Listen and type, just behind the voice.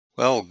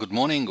Well, good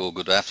morning or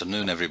good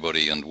afternoon,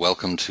 everybody, and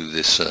welcome to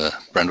this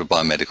Brandwood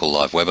Biomedical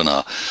live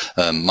webinar.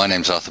 My name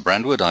is Arthur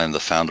Brandwood. I am the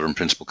founder and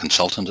principal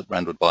consultant at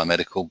Brandwood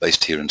Biomedical,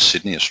 based here in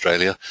Sydney,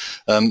 Australia.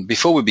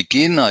 Before we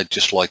begin, I'd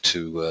just like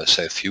to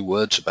say a few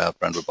words about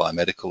Brandwood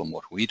Biomedical and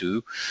what we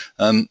do.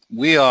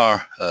 We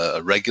are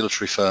a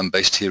regulatory firm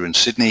based here in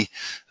Sydney,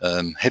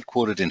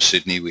 headquartered in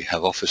Sydney. We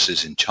have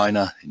offices in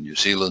China, in New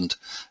Zealand,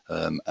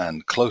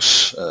 and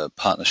close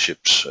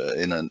partnerships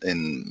in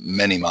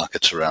many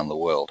markets around the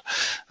world.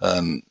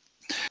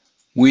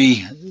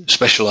 We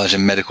specialize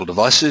in medical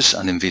devices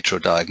and in vitro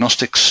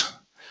diagnostics,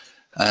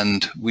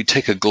 and we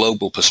take a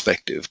global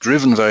perspective,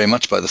 driven very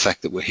much by the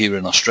fact that we're here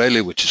in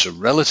Australia, which is a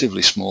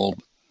relatively small,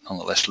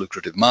 nonetheless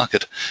lucrative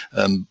market,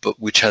 but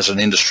which has an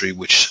industry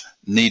which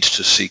needs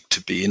to seek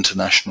to be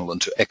international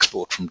and to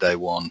export from day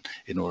one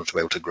in order to be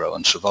able to grow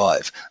and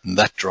survive. And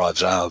that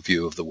drives our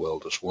view of the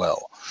world as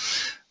well.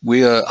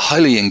 We are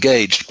highly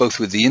engaged both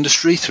with the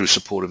industry through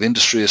support of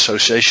industry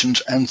associations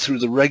and through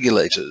the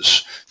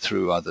regulators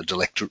through either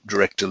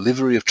direct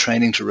delivery of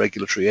training to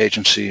regulatory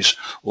agencies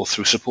or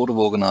through support of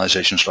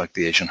organizations like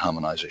the Asian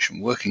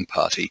Harmonization Working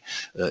Party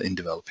in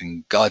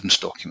developing guidance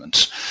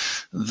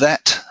documents.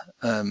 That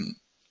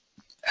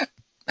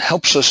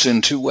helps us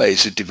in two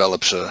ways. It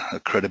develops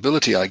a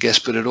credibility, I guess,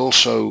 but it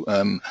also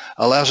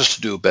allows us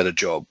to do a better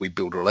job. We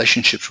build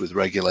relationships with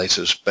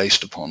regulators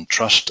based upon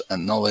trust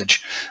and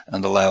knowledge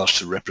and allow us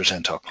to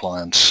represent our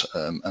clients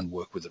and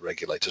work with the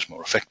regulators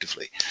more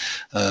effectively.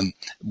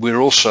 We're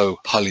also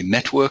highly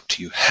networked.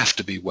 You have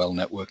to be well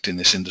networked in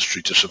this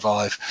industry to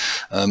survive,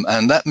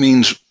 and that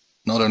means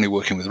not only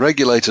working with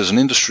regulators and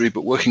industry,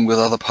 but working with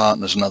other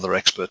partners and other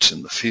experts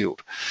in the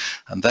field.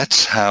 And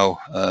that's how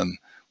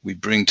we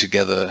bring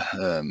together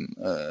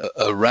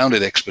a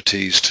rounded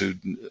expertise to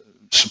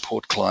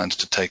support clients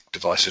to take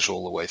devices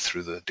all the way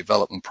through the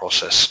development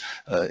process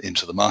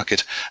into the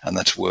market. And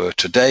that's where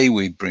today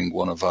we bring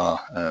one of our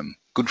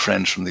good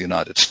friends from the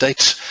United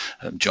States,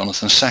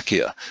 Jonathan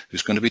Sackier,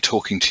 who's going to be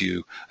talking to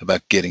you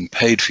about getting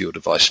paid for your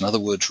device. In other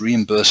words,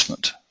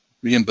 reimbursement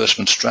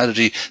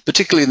strategy,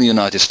 particularly in the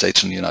United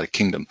States and the United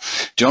Kingdom.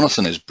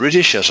 Jonathan is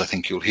British, as I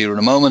think you'll hear in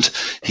a moment.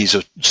 He's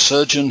a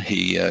surgeon.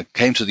 He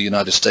came to the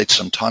United States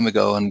some time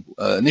ago and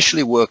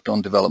initially worked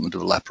on development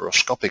of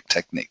laparoscopic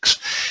techniques.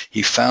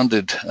 He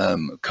co-founded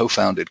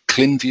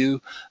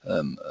ClinView,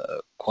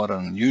 quite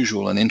an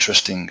unusual and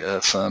interesting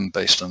firm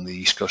based on the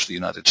East Coast of the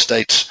United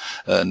States,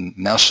 and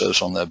now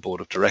serves on their board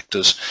of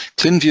directors.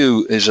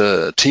 ClinView is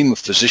a team of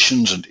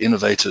physicians and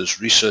innovators,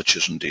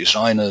 researchers and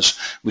designers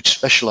which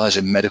specialize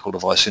in medical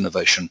device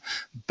innovation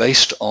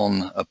based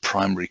on a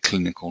primary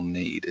clinical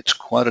need. It's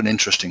quite an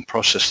interesting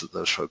process that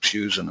those folks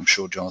use, and I'm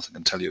sure Jonathan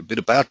can tell you a bit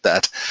about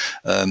that.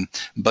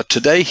 But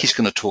today he's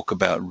going to talk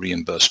about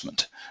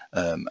reimbursement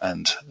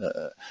and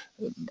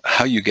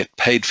how you get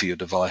paid for your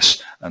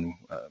device and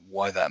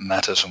why that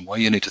matters and why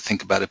you need to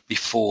think about it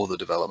before the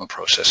development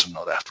process and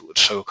not afterwards.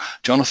 So,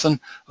 Jonathan,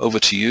 over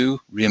to you,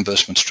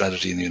 reimbursement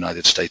strategy in the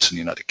United States and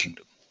the United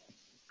Kingdom.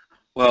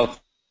 Well,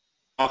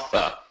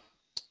 Arthur,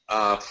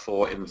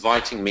 for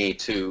inviting me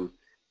to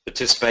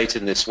participate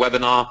in this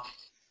webinar,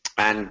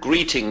 and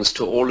greetings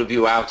to all of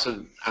you out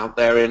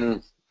there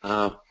in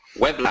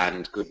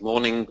webland. Good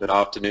morning, good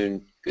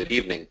afternoon, good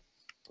evening.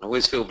 I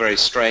always feel very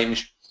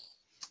strange.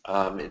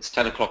 It's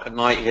 10 o'clock at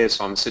night here,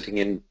 so I'm sitting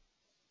in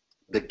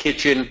the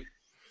kitchen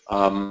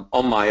on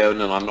my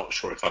own, and I'm not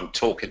sure if I'm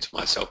talking to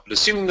myself, but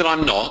assuming that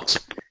I'm not,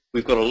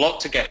 we've got a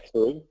lot to get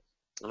through.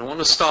 And I want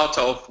to start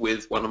off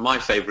with one of my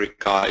favorite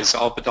guys,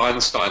 Albert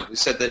Einstein, who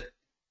said that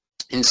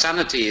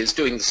insanity is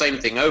doing the same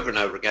thing over and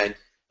over again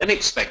and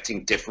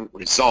expecting different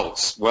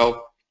results.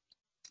 Well,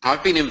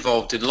 I've been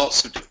involved in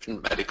lots of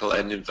different medical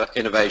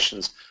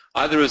innovations,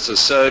 either as a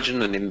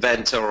surgeon, an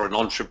inventor, or an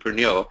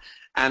entrepreneur,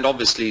 and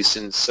obviously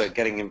since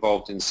getting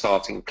involved in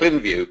starting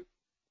ClinView.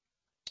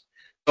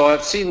 So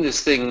I've seen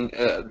this thing,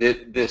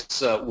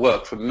 this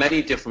work from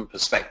many different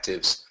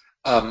perspectives,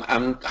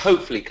 and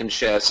hopefully can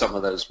share some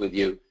of those with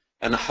you,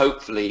 and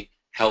hopefully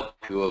help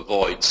you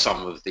avoid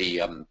some of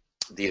the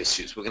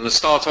issues. We're going to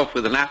start off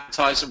with an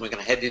appetizer, and we're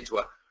going to head into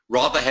a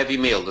rather heavy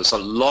meal. There's a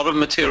lot of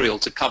material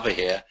to cover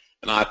here,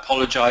 and I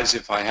apologize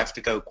if I have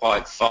to go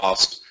quite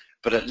fast,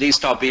 but at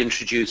least I'll be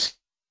introducing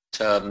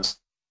terms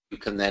you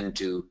can then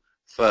do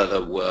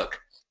further work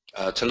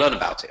to learn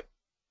about it.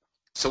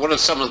 So what are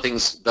some of the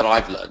things that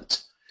I've learned?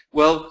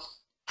 Well,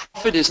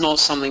 profit is not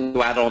something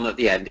to add on at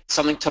the end. It's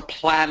something to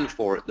plan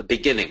for at the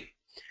beginning.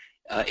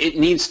 It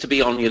needs to be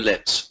on your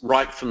lips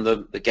right from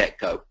the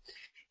get-go.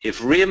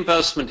 If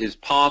reimbursement is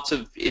part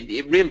of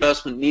it,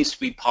 reimbursement needs to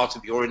be part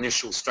of your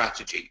initial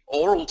strategy,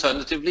 or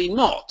alternatively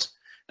not.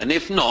 And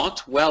if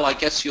not, well, I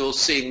guess you're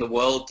seeing the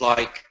world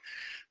like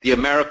the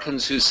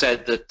Americans who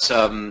said that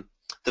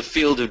the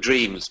field of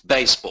dreams,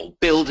 baseball,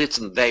 build it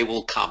and they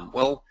will come.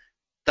 Well,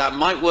 that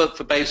might work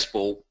for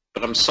baseball,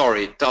 but I'm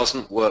sorry, it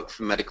doesn't work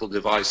for medical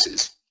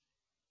devices.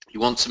 You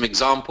want some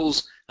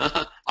examples?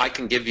 I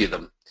can give you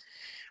them.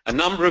 A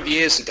number of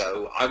years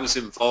ago, I was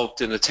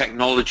involved in a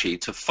technology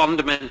to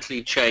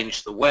fundamentally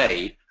change the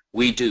way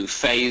we do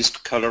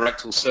phased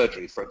colorectal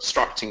surgery for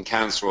obstructing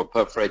cancer or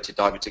perforated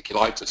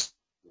diverticulitis.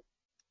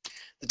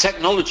 The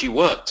technology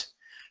worked.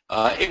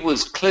 It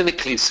was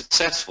clinically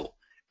successful,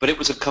 but it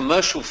was a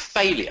commercial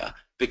failure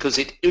because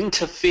it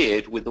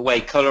interfered with the way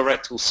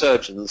colorectal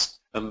surgeons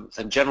and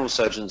general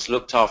surgeons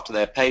looked after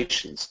their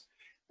patients.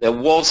 There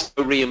was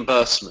a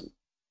reimbursement,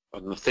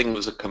 and the thing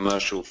was a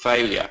commercial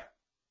failure.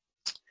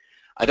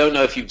 I don't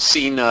know if you've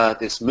seen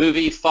this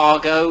movie,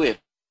 Fargo. If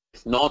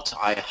not,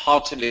 I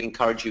heartily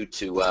encourage you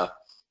to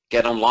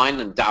get online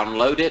and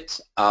download it.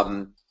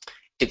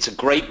 It's a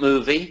great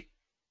movie.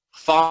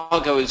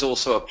 Fargo is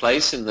also a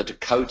place in the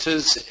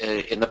Dakotas,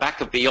 in the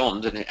back of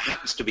Beyond, and it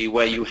happens to be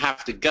where you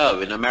have to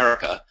go in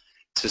America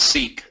to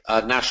seek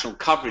a national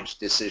coverage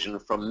decision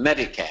from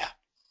Medicare.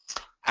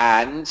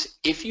 And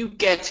if you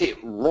get it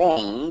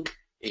wrong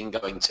in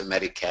going to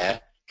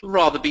Medicare, it'll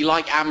rather be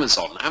like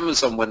Amazon.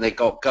 Amazon, when they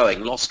got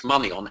going, lost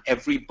money on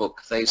every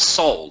book they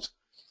sold.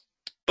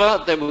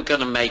 But they were going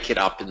to make it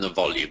up in the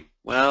volume.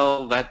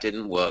 Well, that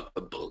didn't work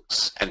for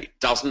books, and it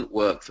doesn't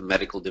work for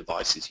medical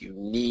devices. You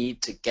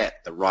need to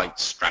get the right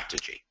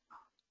strategy.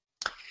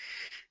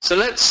 So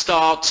let's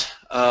start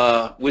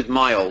with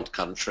my old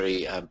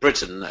country,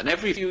 Britain, and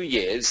every few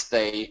years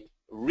they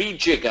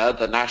rejigger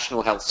the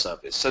National Health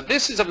Service. So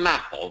this is a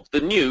map of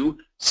the new,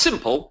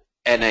 simple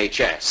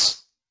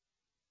NHS.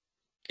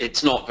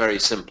 It's not very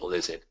simple,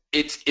 is it?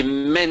 It's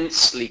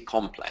immensely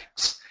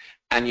complex,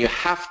 and you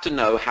have to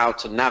know how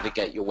to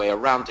navigate your way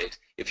around it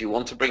if you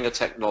want to bring a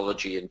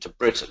technology into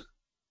Britain.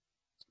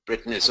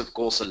 Britain is, of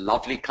course, a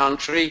lovely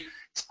country.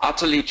 It's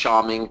utterly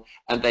charming,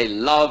 and they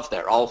love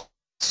their alphabet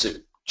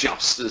soup,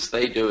 just as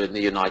they do in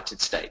the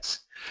United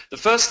States. The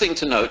first thing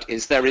to note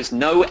is there is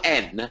no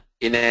N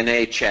in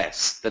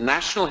NHS. The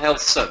National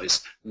Health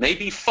Service may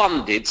be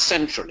funded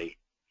centrally,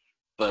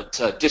 but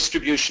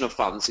distribution of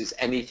funds is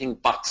anything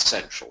but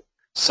central.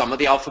 Some of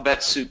the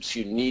alphabet soups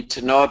you need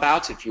to know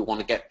about if you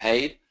want to get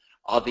paid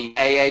are the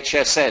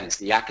AHSNs,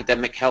 the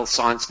Academic Health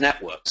Science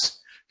Networks,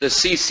 the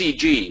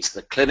CCGs,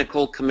 the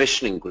Clinical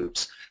Commissioning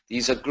Groups.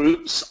 These are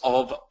groups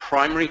of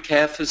primary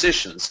care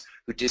physicians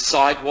who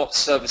decide what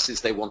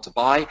services they want to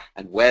buy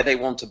and where they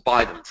want to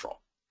buy them from.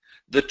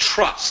 The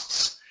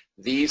trusts,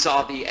 these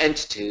are the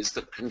entities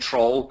that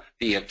control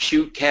the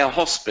acute care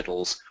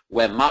hospitals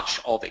where much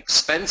of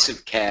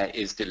expensive care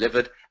is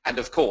delivered and,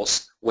 of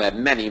course, where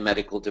many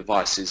medical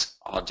devices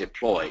are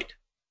deployed.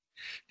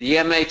 The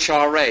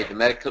MHRA,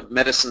 the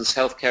Medicines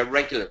Healthcare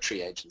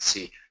Regulatory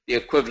Agency, the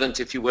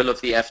equivalent, if you will,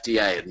 of the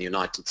FDA in the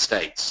United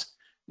States.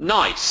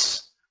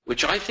 NICE,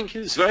 which I think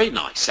is very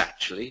nice,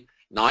 actually.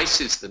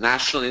 NICE is the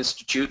National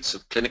Institutes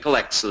of Clinical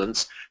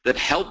Excellence that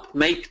help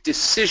make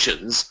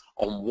decisions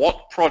on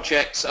what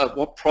projects,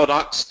 what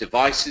products,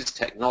 devices,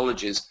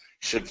 technologies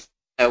should find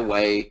their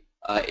way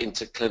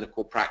into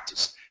clinical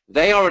practice.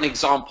 They are an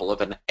example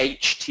of an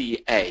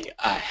HTA,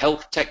 a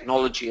Health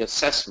Technology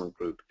Assessment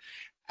Group,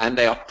 and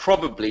they are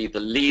probably the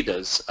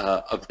leaders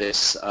of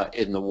this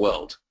in the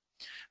world.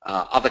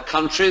 Other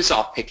countries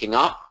are picking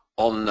up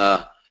on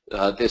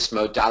this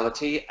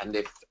modality, and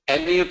if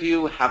any of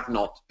you have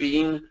not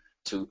been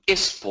to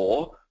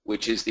ISPOR,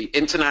 which is the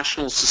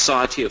International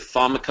Society of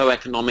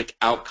Pharmacoeconomic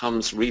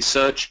Outcomes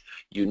Research,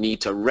 you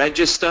need to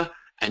register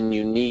and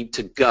you need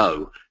to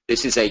go.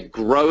 This is a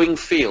growing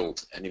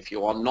field, and if you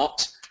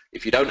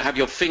don't have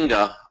your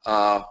finger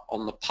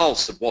on the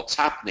pulse of what's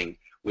happening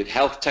with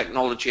health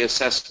technology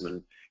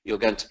assessment, you're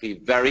going to be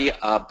very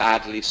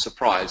badly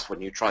surprised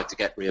when you try to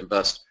get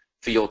reimbursed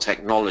for your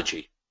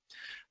technology.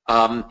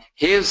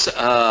 Here's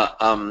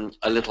a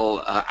little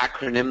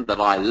acronym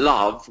that I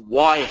love,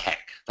 YHEC.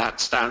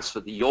 That stands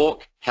for the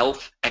York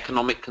Health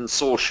Economic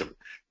Consortium.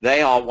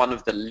 They are one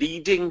of the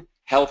leading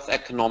health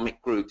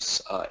economic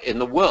groups in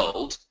the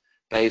world,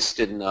 based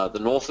in the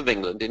north of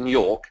England, in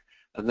York,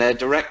 and their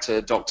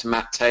director, Dr.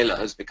 Matt Taylor,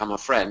 has become a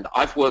friend.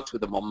 I've worked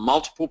with them on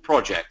multiple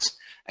projects,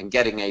 and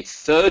getting a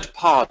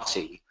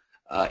third-party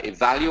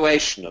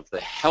evaluation of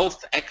the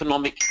health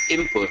economic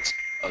input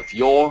of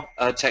your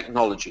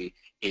technology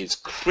is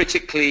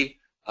critically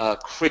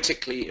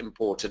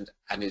important,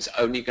 and is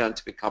only going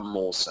to become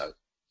more so.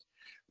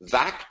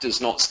 VAC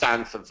does not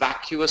stand for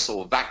vacuous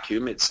or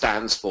vacuum, it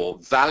stands for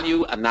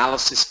Value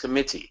Analysis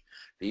Committee.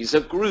 These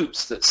are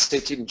groups that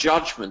sit in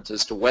judgment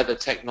as to whether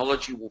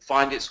technology will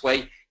find its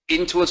way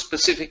into a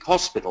specific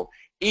hospital,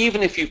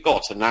 even if you've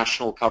got a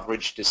national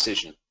coverage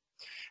decision.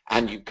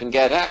 And you can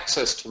get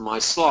access to my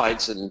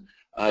slides, and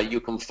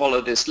you can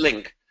follow this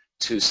link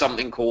to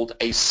something called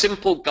A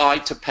Simple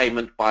Guide to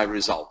Payment by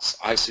Results.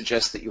 I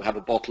suggest that you have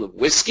a bottle of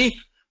whiskey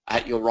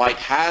at your right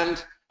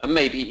hand, and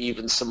maybe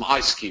even some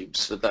ice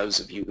cubes for those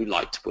of you who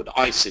like to put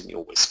ice in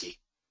your whiskey.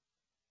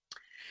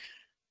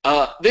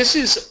 This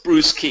is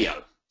Bruce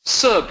Keogh,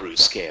 Sir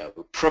Bruce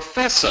Keogh,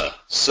 Professor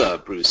Sir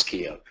Bruce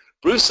Keogh.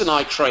 Bruce and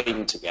I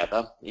trained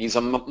together. He's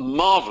a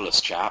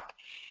marvelous chap.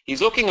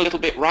 He's looking a little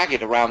bit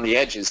ragged around the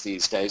edges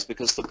these days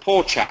because the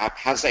poor chap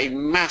has a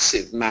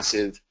massive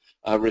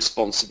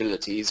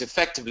responsibility. He's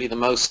effectively the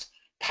most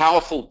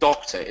powerful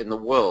doctor in the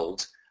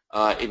world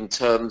in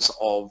terms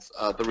of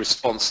the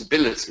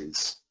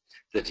responsibilities.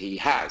 that he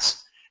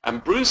has.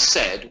 And Bruce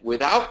said,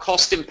 without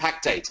cost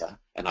impact data,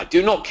 and I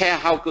do not care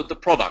how good the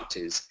product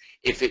is,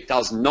 if it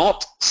does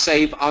not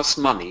save us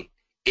money,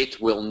 it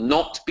will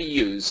not be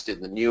used in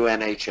the new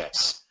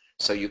NHS.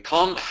 So you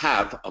can't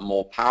have a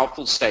more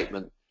powerful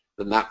statement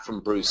than that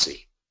from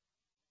Brucey.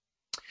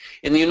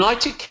 In the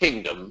United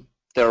Kingdom,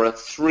 there are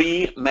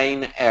three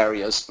main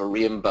areas for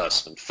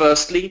reimbursement.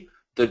 Firstly,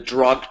 the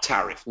drug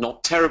tariff,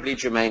 not terribly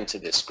germane to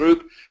this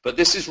group, but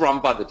this is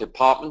run by the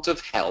Department of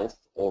Health,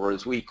 or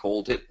as we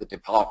called it, the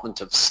Department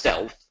of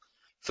Stealth,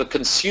 for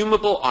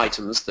consumable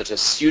items that are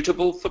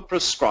suitable for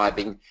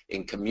prescribing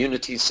in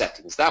community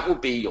settings. That will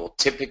be your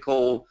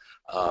typical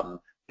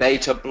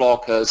beta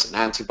blockers and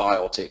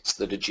antibiotics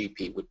that a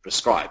GP would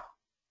prescribe.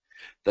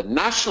 The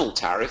national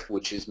tariff,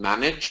 which is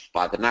managed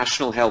by the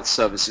National Health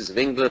Services of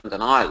England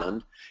and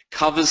Ireland,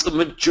 covers the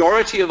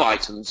majority of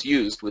items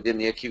used within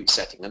the acute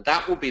setting, and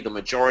that will be the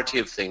majority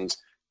of things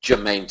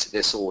germane to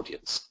this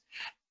audience.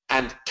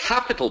 And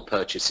capital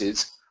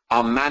purchases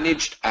are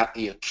managed at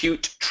the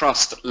acute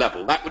trust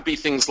level. That would be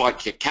things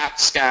like your CAT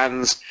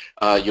scans,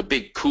 your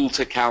big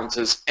Coulter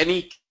counters,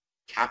 any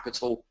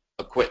capital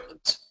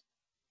equipment.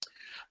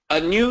 A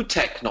new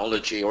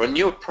technology or a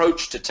new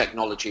approach to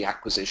technology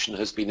acquisition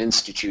has been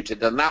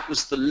instituted, and that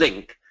was the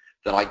link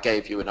that I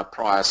gave you in a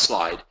prior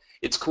slide.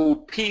 It's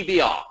called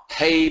PBR,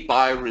 Pay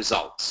by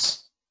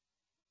Results.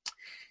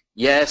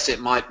 Yes,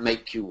 it might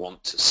make you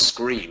want to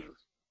scream.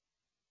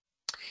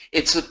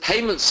 It's a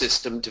payment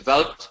system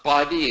developed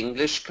by the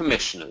English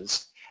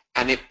commissioners,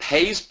 and it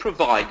pays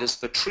providers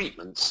for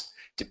treatments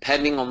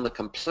depending on the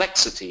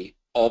complexity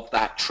of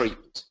that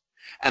treatment.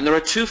 And there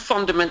are two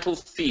fundamental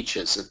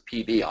features of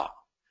PBR.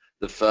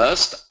 The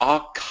first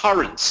are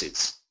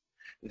currencies.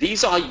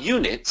 These are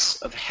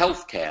units of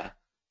healthcare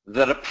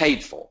that are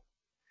paid for.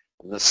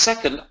 And the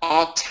second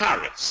are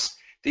tariffs.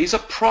 These are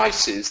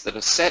prices that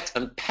are set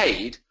and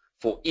paid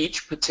for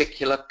each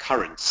particular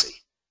currency.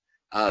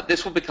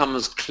 This will become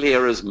as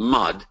clear as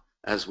mud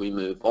as we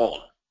move on.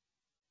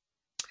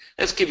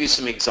 Let's give you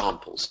some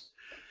examples.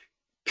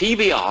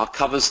 PBR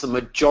covers the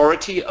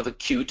majority of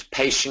acute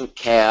patient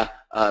care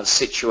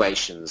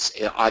situations,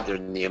 either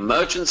in the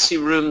emergency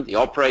room, the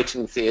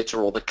operating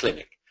theatre, or the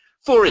clinic.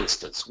 For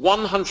instance,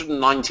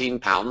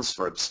 £119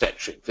 for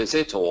obstetric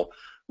visit, or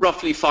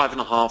roughly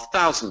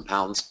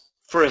 £5,500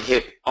 for a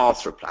hip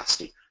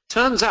arthroplasty.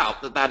 Turns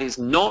out that that is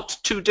not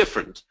too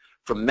different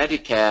from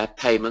Medicare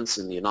payments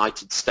in the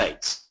United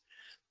States.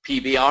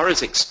 PBR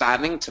is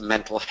expanding to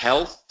mental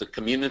health, the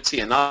community,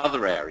 and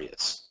other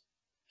areas.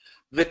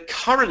 The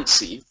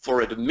currency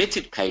for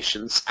admitted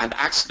patients and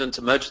accident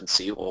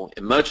emergency or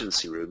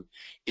emergency room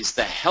is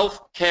the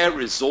Healthcare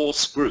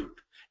Resource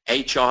Group,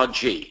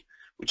 HRG,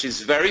 which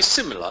is very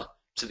similar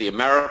to the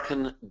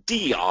American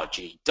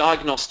DRG,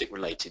 Diagnostic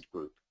Related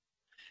Group.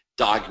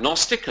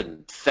 Diagnostic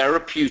and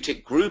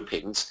therapeutic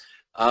groupings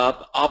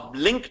are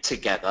linked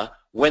together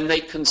when they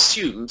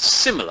consume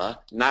similar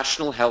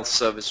National Health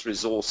Service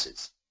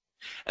resources.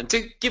 And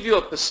to give you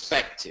a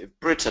perspective,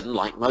 Britain,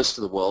 like most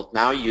of the world,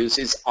 now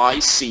uses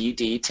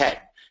ICD-10,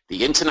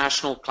 the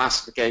International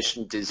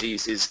Classification of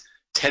Diseases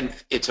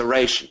 10th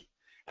iteration.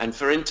 And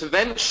for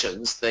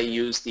interventions, they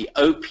use the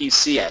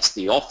OPCS,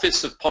 the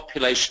Office of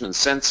Population and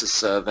Census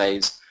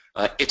Surveys,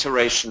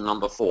 iteration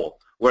number 4.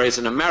 Whereas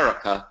in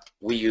America,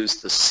 we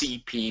use the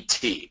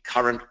CPT,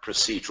 Current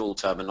Procedural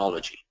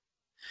Terminology.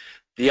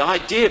 The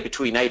idea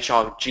between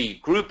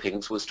HRG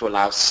groupings was to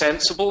allow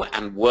sensible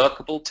and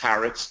workable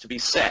tariffs to be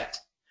set.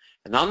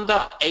 And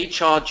under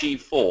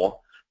HRG4,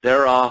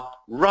 there are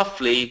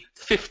roughly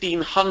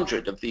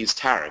 1,500 of these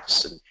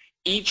tariffs, and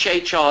each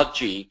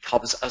HRG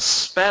covers a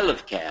spell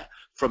of care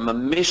from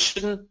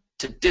admission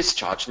to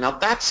discharge. Now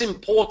that's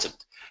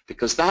important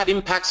because that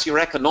impacts your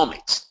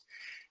economics.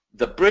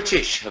 The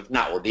British have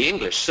now, or the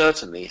English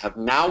certainly, have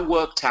now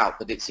worked out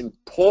that it's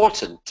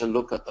important to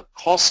look at the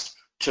cost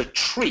to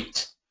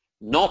treat,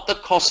 not the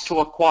cost to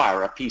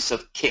acquire a piece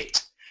of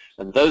kit.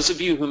 And those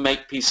of you who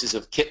make pieces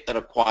of kit that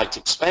are quite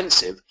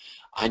expensive,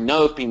 I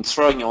know have been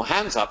throwing your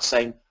hands up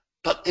saying,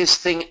 but this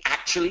thing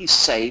actually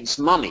saves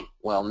money.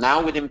 Well,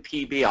 now within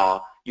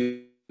PBR,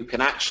 you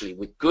can actually,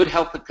 with good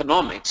health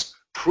economics,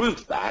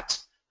 prove that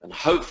and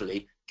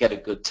hopefully get a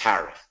good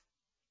tariff.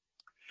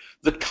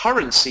 The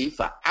currency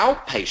for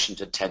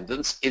outpatient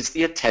attendance is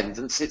the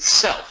attendance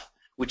itself,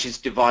 which is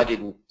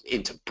divided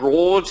into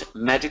broad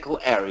medical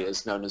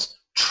areas known as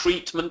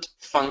treatment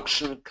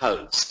function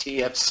codes,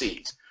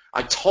 TFCs.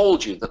 I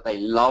told you that they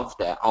love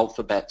their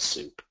alphabet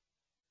soup.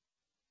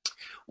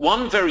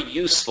 One very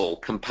useful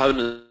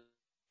component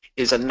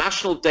is a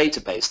national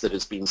database that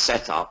has been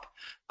set up,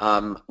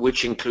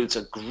 which includes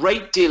a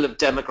great deal of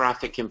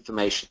demographic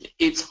information.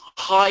 It's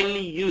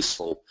highly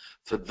useful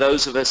for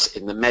those of us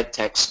in the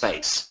medtech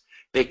space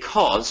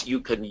because you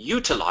can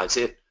utilize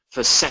it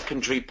for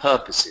secondary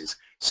purposes.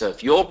 So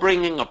if you're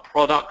bringing a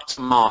product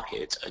to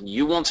market and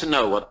you want to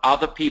know what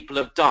other people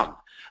have done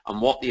and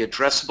what the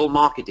addressable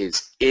market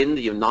is in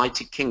the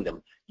United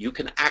Kingdom, you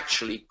can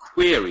actually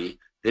query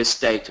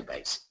this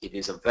database. It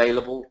is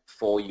available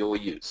for your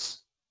use.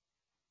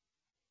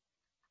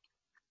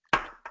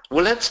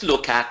 Well, let's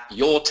look at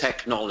your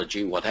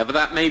technology, whatever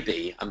that may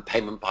be, and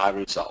payment by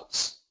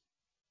results.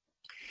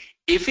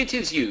 If it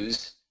is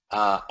used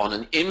on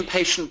an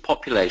inpatient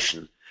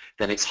population,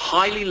 then it's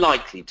highly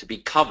likely to be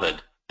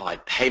covered by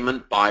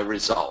payment by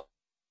result.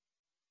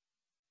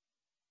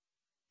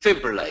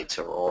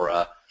 Defibrillator or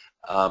a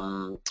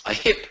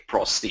hip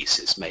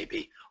prosthesis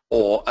maybe,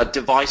 or a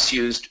device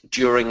used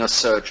during a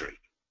surgery.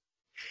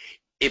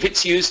 If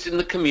it's used in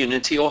the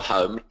community or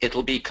home,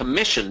 it'll be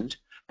commissioned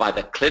by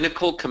the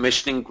clinical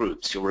commissioning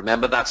groups. You'll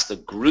remember that's the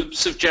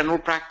groups of general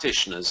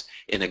practitioners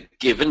in a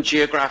given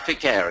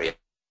geographic area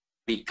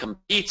be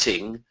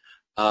competing,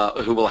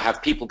 who will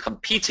have people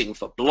competing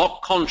for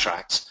block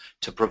contracts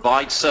to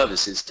provide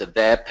services to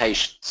their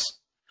patients.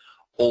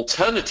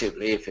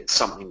 Alternatively, if it's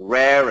something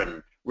rare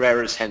and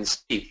rare as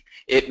hen's teeth,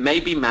 it may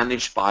be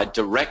managed by a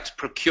direct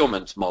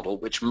procurement model,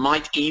 which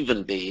might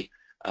even be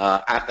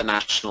at the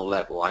national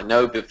level. I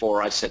know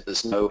before I said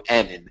there's no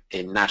N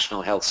in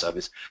National Health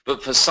Service,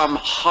 but for some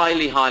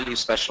highly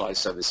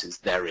specialized services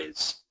there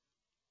is.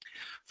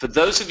 For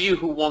those of you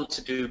who want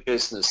to do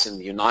business in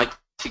the United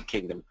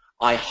Kingdom,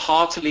 I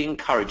heartily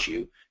encourage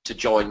you to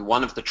join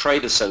one of the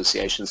trade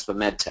associations for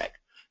MedTech.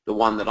 The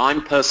one that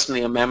I'm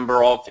personally a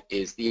member of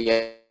is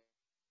the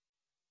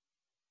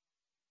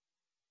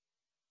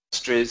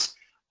industries.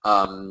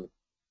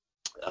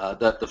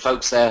 The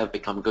folks there have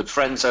become good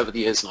friends over the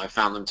years, and I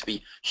found them to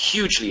be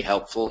hugely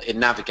helpful in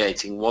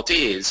navigating what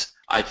is,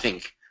 I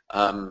think,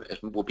 it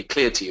will be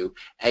clear to you,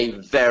 a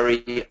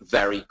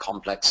very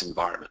complex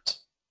environment.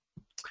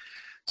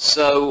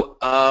 So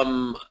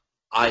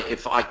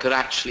if I could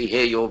actually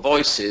hear your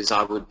voices,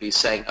 I would be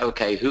saying,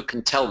 okay, who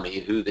can tell me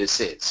who this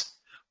is?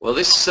 Well,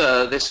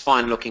 this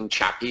fine-looking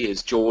chappie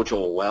is George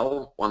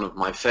Orwell, one of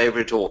my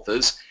favorite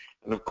authors,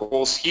 and of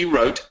course he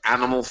wrote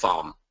Animal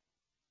Farm.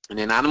 And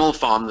in Animal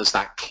Farm there's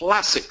that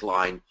classic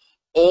line,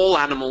 all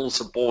animals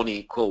are born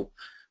equal,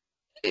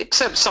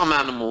 except some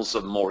animals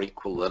are more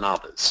equal than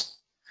others.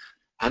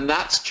 And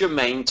that's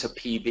germane to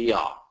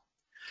PBR.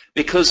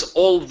 Because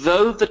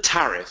although the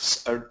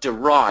tariffs are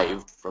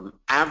derived from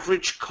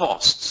average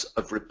costs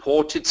of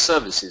reported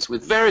services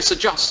with various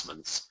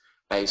adjustments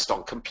based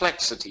on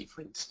complexity,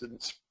 for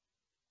instance,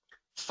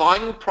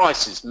 final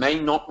prices may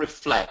not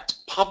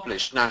reflect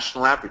published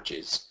national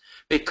averages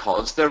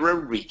because there are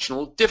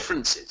regional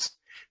differences.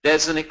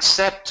 There's an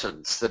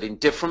acceptance that in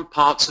different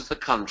parts of the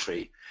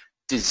country,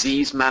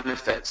 disease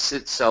manifests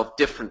itself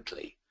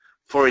differently.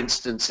 For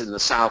instance, in the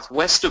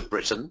southwest of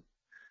Britain,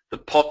 the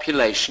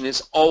population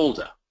is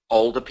older.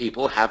 Older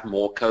people have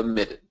more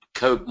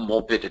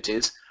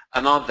comorbidities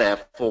and are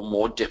therefore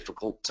more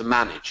difficult to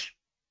manage.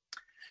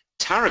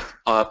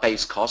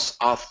 Tariff-based costs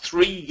are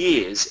 3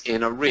 years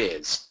in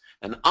arrears,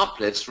 and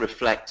uplifts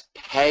reflect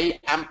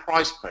pay and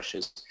price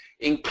pressures,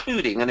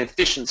 including an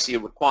efficiency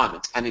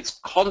requirement, and it's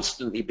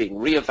constantly being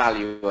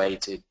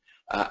reevaluated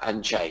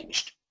and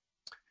changed.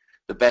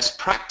 The best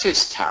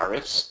practice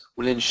tariffs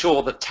will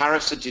ensure that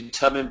tariffs are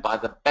determined by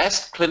the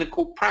best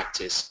clinical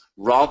practice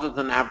rather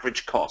than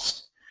average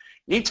cost.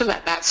 You need to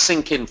let that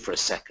sink in for a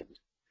second.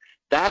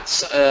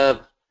 That's an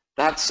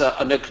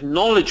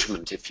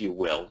acknowledgement, if you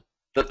will,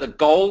 that the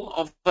goal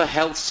of a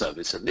health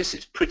service, and this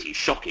is pretty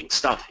shocking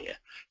stuff here,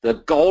 the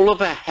goal of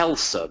a health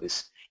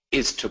service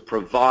is to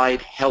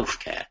provide health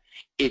care.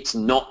 It's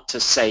not to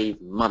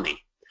save money.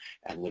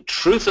 And the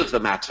truth of the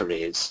matter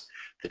is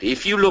that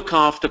if you look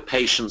after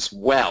patients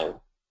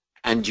well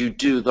and you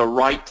do the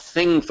right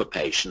thing for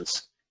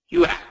patients,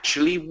 you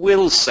actually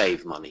will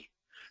save money.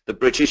 The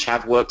British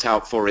have worked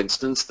out, for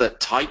instance, that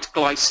tight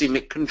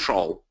glycemic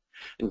control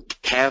and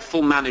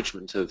careful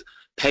management of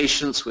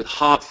patients with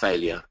heart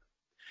failure,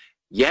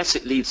 yes,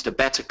 it leads to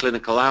better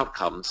clinical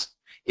outcomes,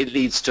 it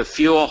leads to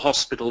fewer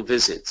hospital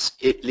visits,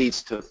 it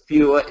leads to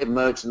fewer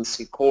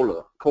emergency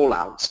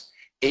call-outs,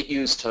 it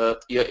leads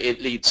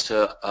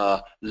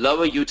to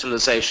lower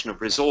utilization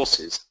of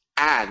resources,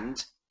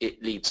 and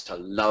it leads to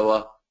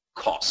lower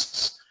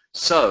costs.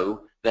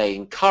 So they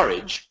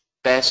encourage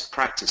best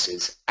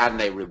practices and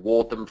they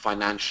reward them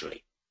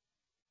financially.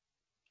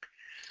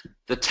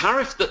 The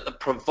tariff that the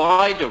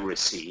provider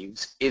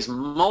receives is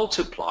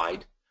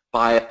multiplied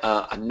by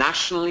a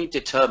nationally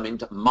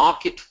determined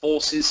market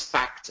forces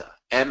factor,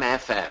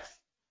 MFF.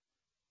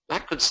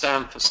 That could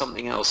stand for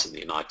something else in the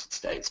United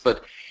States,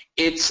 but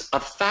it's a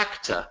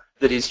factor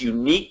that is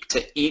unique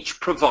to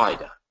each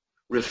provider,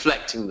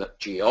 reflecting that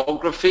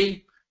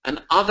geography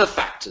and other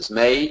factors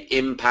may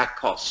impact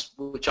costs,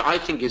 which I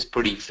think is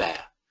pretty fair.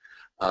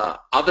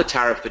 Other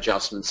tariff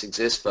adjustments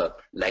exist for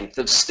length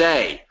of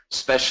stay,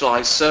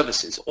 specialized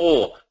services,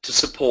 or to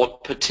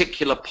support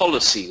particular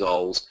policy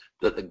goals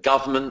that the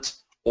government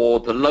or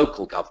the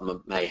local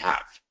government may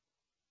have.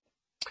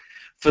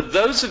 For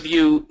those of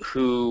you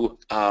who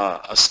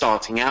are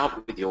starting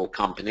out with your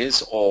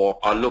companies or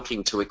are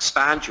looking to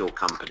expand your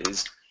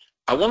companies,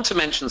 I want to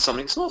mention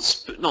something. It's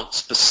not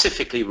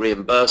specifically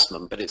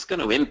reimbursement, but it's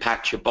going to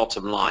impact your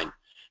bottom line,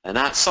 and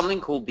that's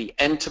something called the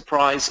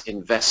Enterprise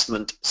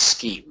Investment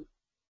Scheme.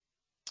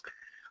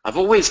 I've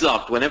always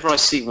loved, whenever I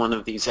see one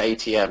of these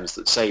ATMs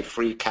that say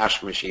free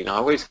cash machine, I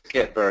always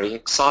get very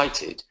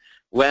excited.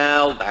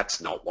 Well,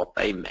 that's not what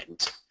they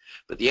meant.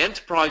 But the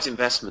Enterprise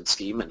Investment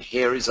Scheme, and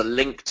here is a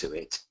link to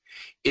it,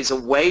 is a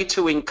way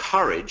to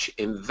encourage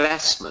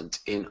investment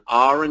in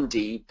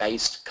R&D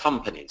based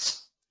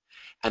companies.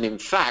 And in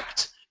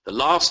fact, the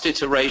last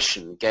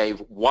iteration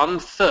gave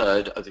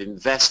 1/3 of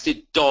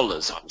invested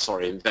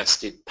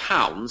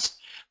pounds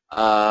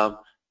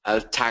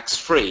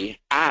tax-free,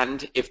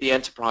 and if the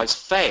enterprise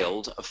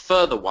failed, a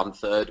further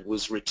 1/3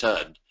 was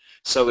returned.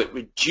 So it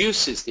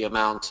reduces the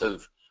amount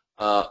of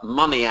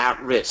money at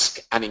risk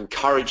and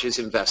encourages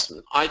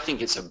investment. I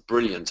think it's a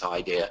brilliant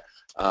idea,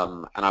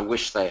 and I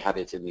wish they had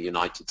it in the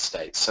United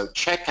States. So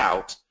check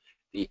out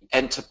the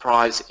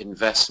Enterprise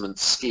Investment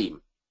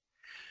Scheme.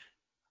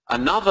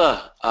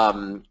 Another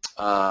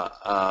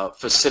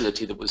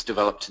facility that was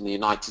developed in the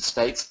United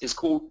States is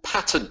called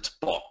Patent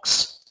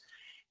Box.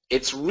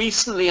 It's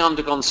recently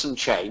undergone some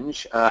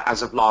change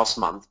as of last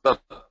month,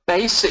 but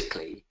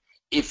basically,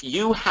 if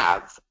you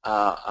have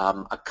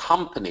a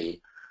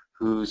company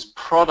whose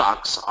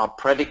products are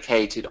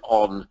predicated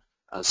on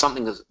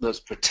something that's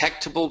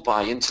protectable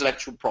by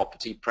intellectual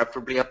property,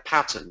 preferably a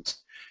patent,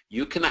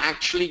 you can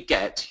actually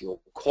get your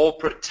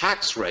corporate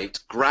tax rate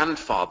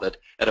grandfathered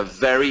at a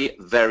very,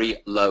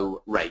 very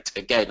low rate.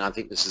 Again, I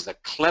think this is a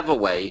clever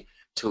way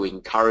to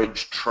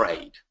encourage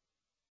trade.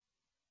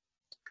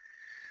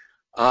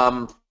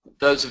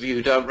 Those of you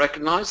who don't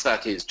recognize,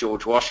 that is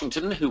George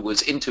Washington, who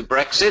was into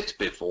Brexit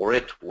before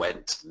it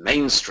went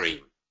mainstream.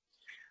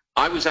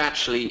 I was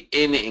actually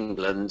in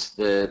England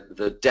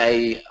the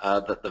day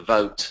that the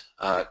vote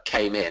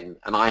came in,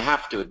 and I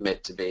have to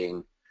admit to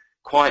being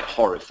quite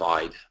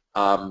horrified,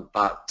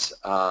 but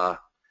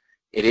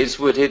it is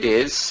what it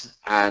is,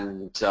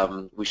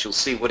 and we shall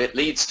see what it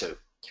leads to.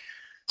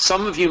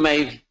 Some of you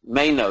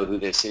may know who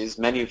this is.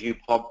 Many of you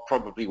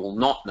probably will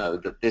not know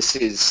that this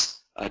is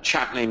a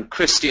chap named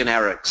Christian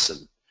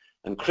Eriksen.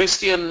 And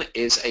Christian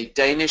is a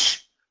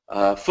Danish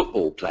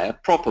football player,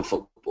 proper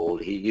football.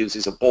 He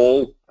uses a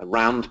ball, a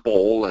round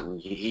ball, and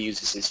he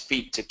uses his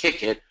feet to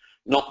kick it,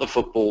 not the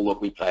football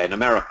that we play in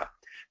America.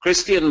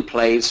 Christian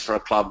plays for a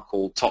club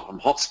called Tottenham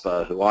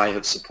Hotspur, who I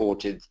have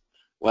supported,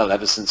 well,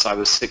 ever since I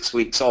was 6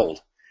 weeks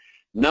old.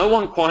 No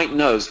one quite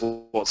knows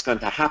what's going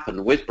to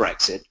happen with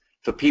Brexit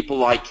for people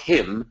like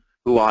him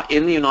who are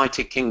in the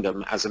United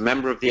Kingdom as a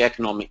member of the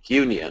Economic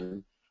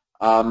Union.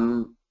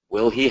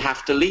 Will he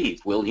have to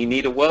leave? Will he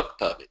need a work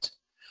permit?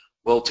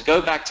 Well, to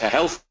go back to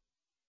health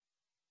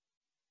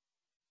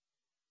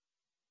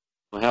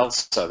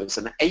service,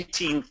 and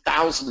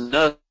 18,000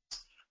 nurses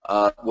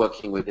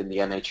working within the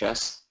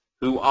NHS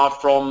who are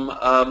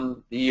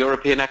from the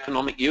European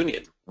Economic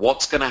Union.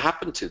 What's going to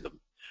happen to them?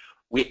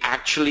 We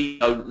actually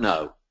don't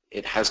know.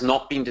 It has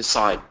not been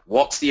decided.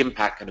 What's the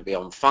impact going to be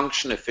on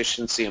function,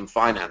 efficiency, and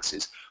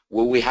finances?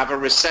 Will we have a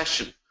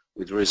recession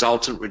with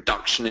resultant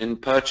reduction in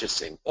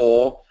purchasing,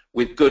 or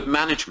with good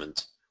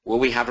management? Will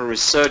we have a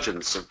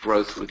resurgence of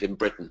growth within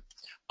Britain?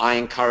 I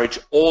encourage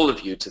all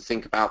of you to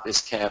think about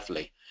this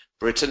carefully.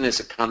 Britain is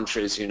a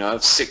country, as you know,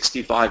 of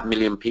 65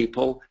 million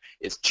people.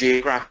 It's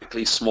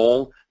geographically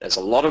small. There's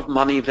a lot of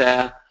money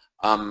there,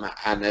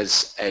 and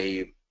there's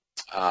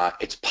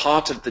it's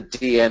part of the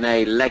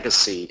DNA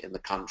legacy in the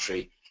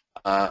country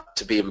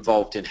to be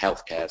involved in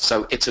healthcare.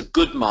 So it's a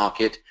good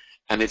market,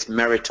 and it's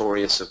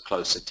meritorious of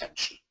close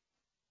attention.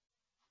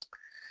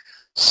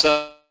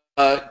 So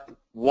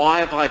why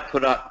have I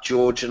put up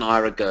George and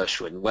Ira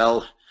Gershwin?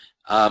 Well,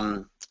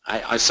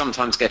 I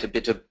sometimes get a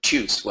bit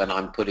obtuse when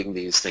I'm putting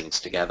these things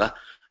together.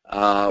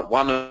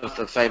 One of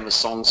the famous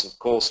songs, of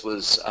course,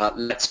 was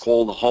Let's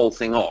Call the Whole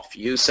Thing Off.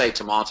 You say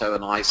tomato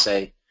and I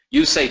say,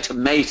 you say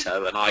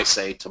tomato and I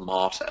say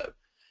tomato.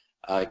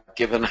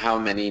 Given how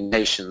many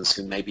nations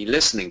who may be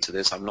listening to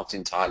this, I'm not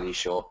entirely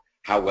sure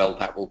how well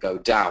that will go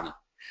down.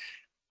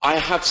 I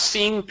have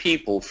seen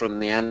people from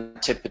the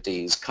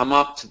Antipodes come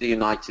up to the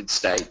United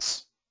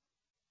States,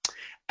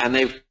 and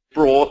they've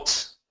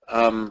brought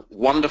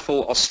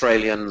wonderful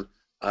Australian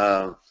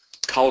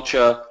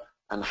culture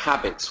and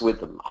habits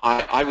with them.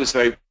 I was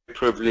very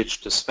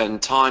privileged to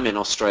spend time in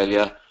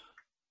Australia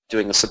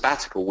doing a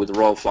sabbatical with the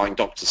Royal Flying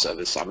Doctor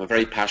Service. I'm a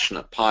very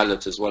passionate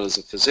pilot as well as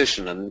a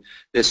physician, and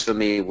this for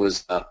me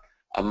was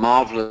a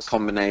marvelous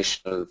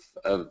combination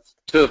of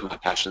two of my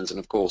passions, and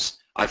of course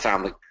I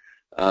found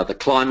the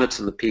climate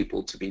and the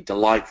people to be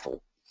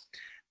delightful.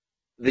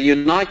 The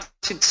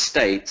United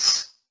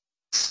States,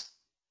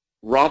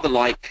 rather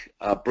like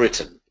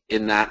Britain,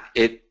 in that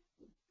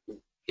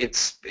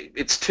it's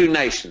two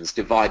nations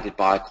divided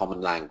by a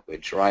common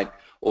language, right?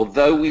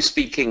 Although we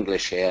speak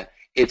English here,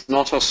 it's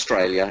not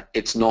Australia,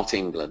 it's not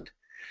England.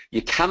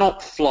 You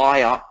cannot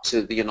fly up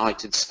to the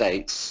United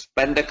States,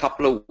 spend a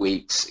couple of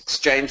weeks,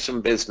 exchange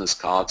some business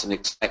cards, and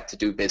expect to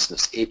do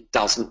business. It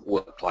doesn't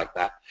work like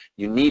that.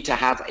 You need to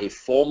have a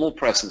formal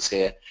presence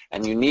here,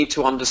 and you need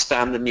to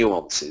understand the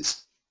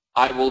nuances.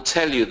 I will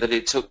tell you that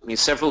it took me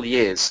several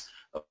years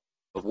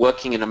of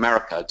working in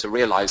America to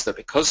realize that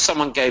because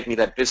someone gave me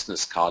their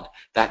business card,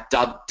 that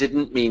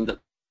didn't mean that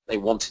they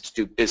wanted to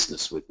do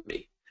business with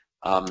me.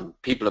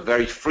 People are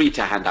very free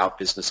to hand out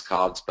business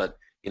cards, but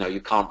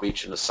you can't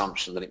reach an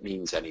assumption that it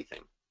means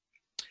anything.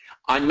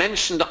 I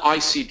mentioned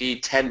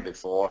ICD-10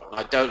 before, and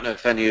I don't know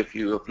if any of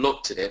you have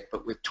looked at it,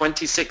 but with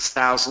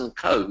 26,000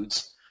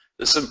 codes,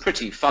 there's some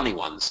pretty funny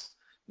ones.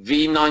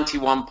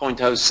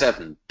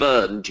 V91.07,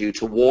 burn due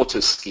to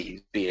water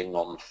skis being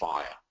on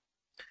fire.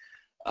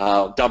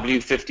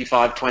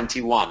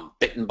 W5521,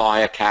 bitten by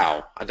a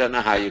cow. I don't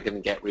know how you're going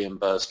to get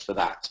reimbursed for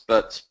that,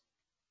 but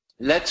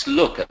let's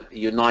look at the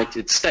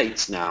United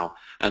States now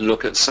and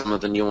look at some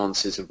of the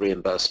nuances of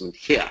reimbursement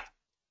here.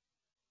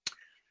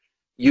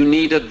 You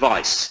need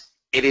advice.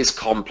 It is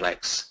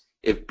complex.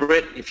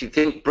 If you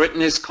think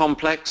Britain is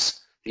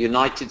complex, the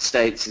United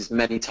States is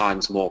many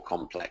times more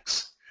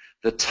complex.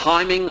 The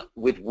timing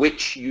with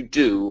which you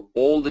do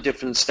all the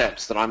different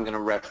steps that I'm going to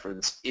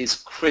reference is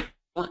critical,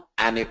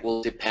 and it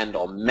will depend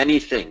on many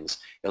things.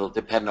 It will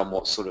depend on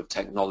what sort of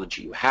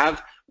technology you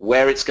have,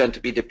 where it's going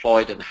to be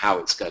deployed, and how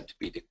it's going to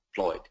be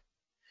deployed.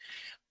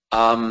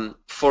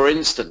 For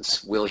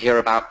instance, we'll hear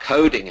about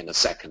coding in a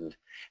second,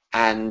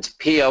 and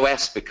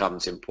POS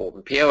becomes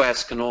important.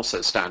 POS can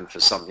also stand for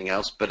something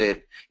else, but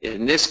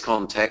in this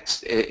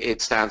context,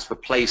 it stands for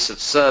place of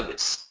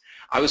service.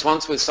 I was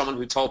once with someone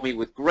who told me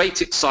with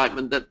great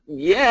excitement that,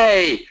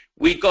 yay,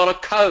 we got a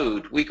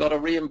code, we got a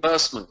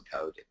reimbursement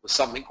code. It was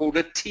something called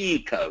a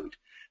T code.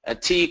 A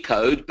T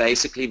code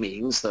basically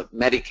means that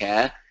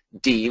Medicare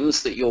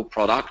deems that your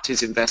product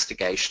is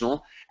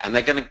investigational, and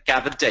they're going to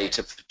gather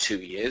data for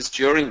 2 years,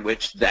 during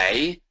which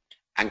they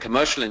and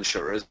commercial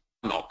insurers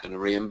are not going to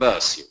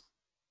reimburse you.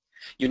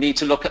 You need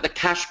to look at the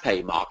cash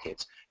pay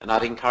market, and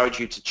I'd encourage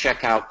you to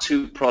check out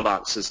 2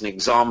 products as an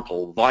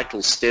example,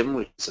 Vital Stim,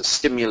 which is a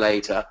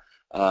stimulator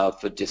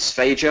for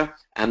dysphagia,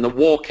 and the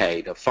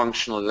Warcade, a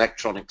functional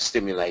electronic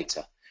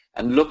stimulator,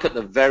 and look at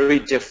the very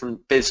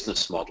different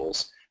business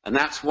models. And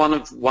that's one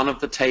of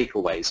the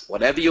takeaways.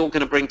 Whatever you're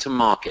going to bring to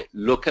market,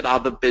 look at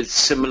other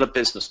similar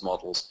business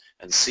models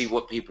and see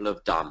what people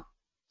have done.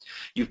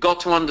 You've got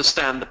to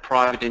understand the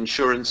private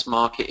insurance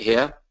market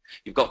here.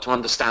 You've got to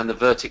understand the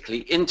vertically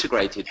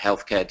integrated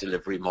healthcare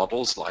delivery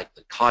models like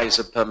the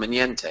Kaiser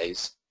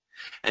Permanentes.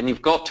 And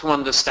you've got to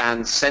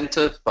understand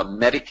Center for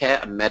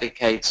Medicare and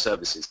Medicaid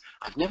Services.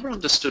 I've never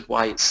understood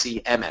why it's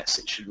CMS.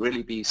 It should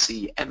really be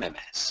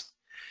CMMS.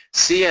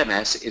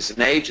 CMS is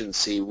an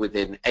agency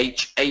within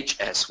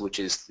HHS, which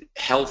is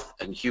Health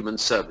and Human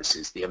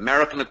Services, the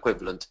American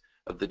equivalent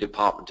of the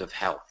Department of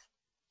Health.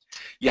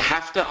 You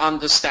have to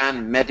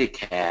understand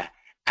Medicare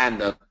and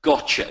the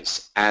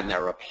gotchas, and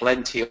there are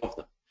plenty of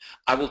them.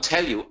 I will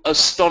tell you,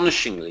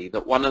 astonishingly,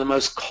 that one of the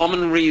most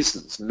common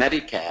reasons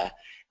Medicare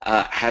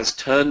has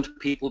turned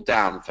people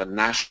down for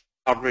national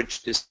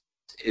coverage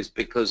is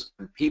because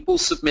when people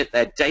submit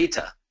their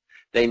data,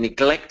 they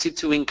neglected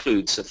to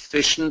include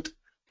sufficient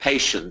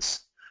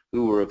patients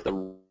who were of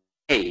the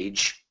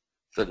age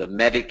for the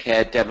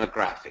Medicare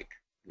demographic,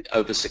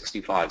 over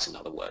 65s in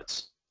other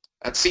words.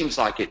 That seems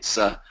like it's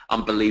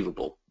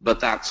unbelievable, but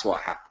that's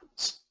what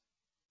happens.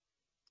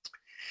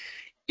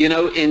 You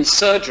know, in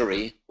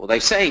surgery, well, they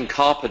say in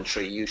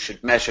carpentry you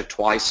should measure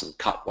twice and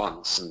cut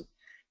once, and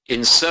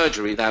in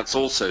surgery that's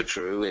also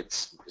true.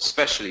 It's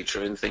especially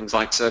true in things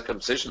like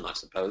circumcision, I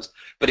suppose,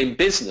 but in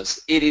business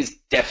it is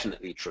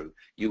definitely true.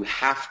 You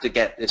have to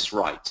get this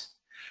right.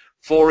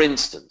 For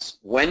instance,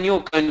 when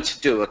you're going to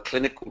do a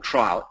clinical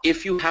trial,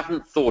 if you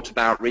haven't thought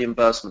about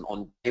reimbursement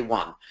on day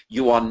one,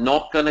 you are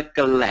not going to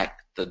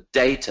collect the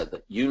data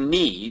that you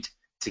need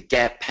to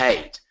get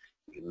paid.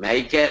 You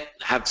may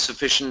have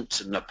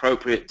sufficient and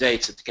appropriate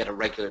data to get a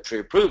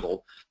regulatory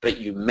approval, but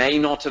you may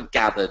not have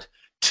gathered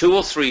 2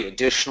 or 3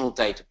 additional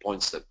data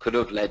points that could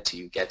have led to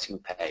you getting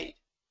paid.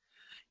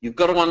 You've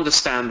got to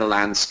understand the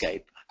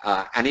landscape,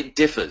 and it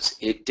differs.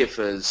 It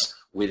differs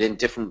within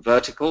different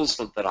verticals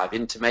that I've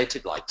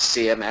intimated, like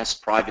CMS,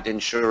 private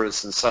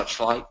insurers, and such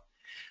like.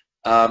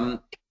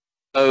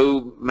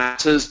 So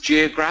matters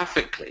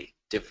geographically.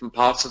 Different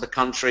parts of the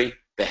country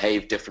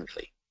behave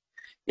differently.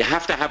 You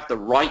have to have the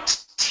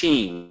right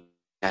team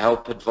to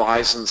help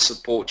advise and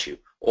support you.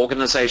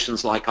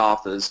 Organizations like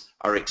Arthur's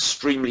are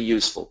extremely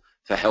useful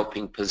for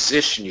helping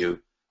position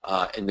you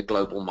in the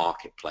global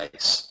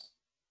marketplace.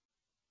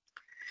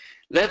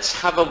 Let's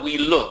have a wee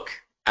look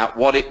at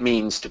what it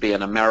means to be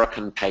an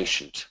American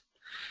patient.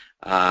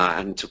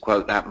 And to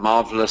quote that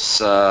marvelous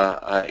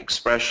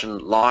expression,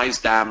 lies,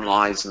 damn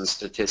lies, and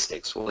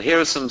statistics. Well, here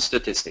are some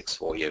statistics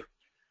for you.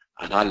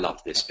 And I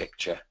love this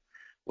picture.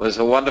 It was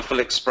a wonderful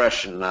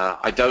expression.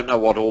 I don't know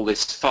what all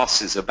this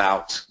fuss is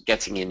about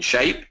getting in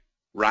shape.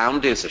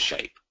 Round is a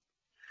shape.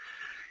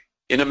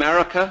 In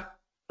America,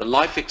 the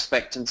life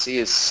expectancy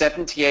is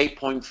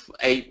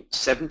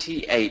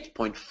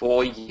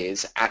 78.4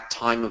 years at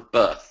time of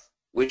birth,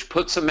 which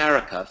puts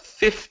America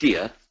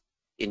 50th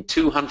in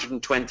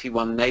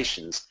 221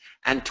 nations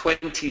and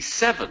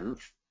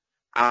 27th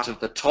out of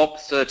the top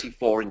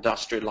 34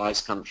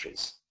 industrialized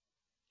countries.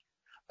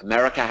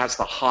 America has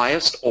the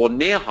highest or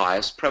near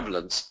highest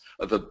prevalence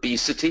of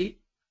obesity,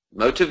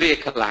 motor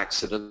vehicle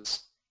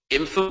accidents,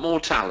 infant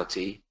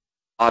mortality,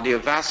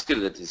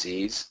 cardiovascular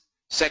disease,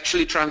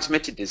 sexually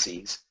transmitted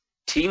disease,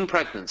 teen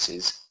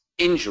pregnancies,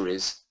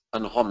 injuries,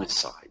 and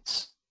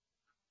homicides.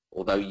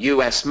 Although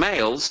US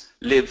males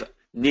live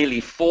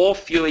nearly 4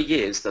 fewer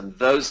years than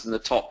those in the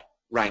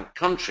top-ranked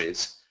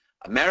countries,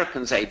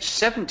 Americans aged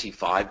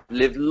 75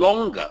 live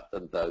longer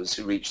than those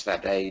who reach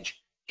that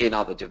age in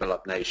other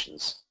developed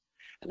nations.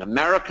 And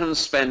Americans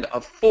spend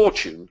a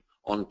fortune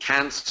on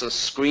cancer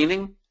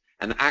screening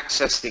and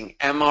accessing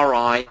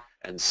MRI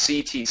and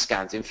CT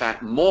scans, in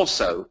fact more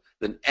so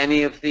than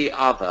any of the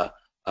other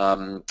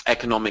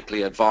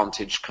economically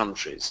advantaged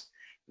countries.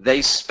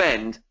 They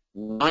spend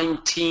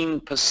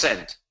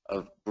 19%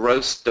 of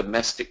gross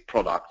domestic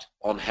product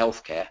on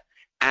healthcare,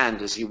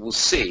 and as you will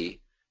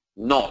see,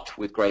 not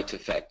with great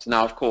effect.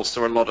 Now, of course,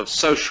 there are a lot of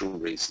social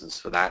reasons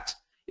for that.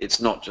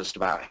 It's not just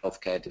about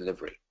healthcare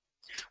delivery.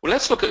 Well,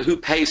 let's look at who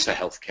pays for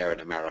healthcare in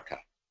America.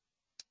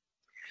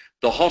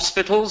 The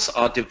hospitals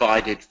are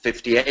divided,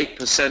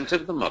 58%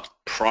 of them are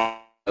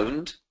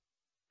private-owned,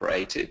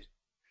 operated.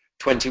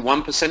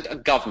 21% are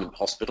government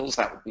hospitals,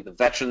 that would be the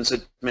Veterans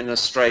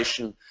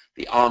Administration,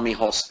 the Army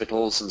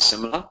hospitals and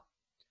similar.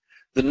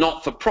 The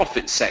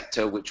not-for-profit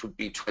sector, which would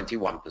be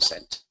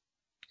 21%.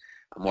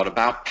 And what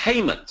about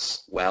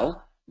payments?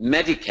 Well,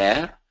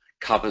 Medicare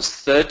covers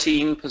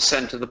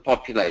 13% of the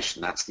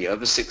population, that's the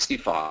over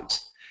 65s.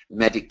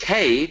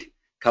 Medicaid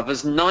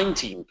covers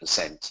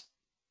 19%.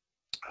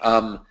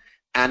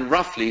 And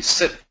roughly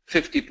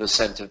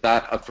 50% of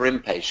that are for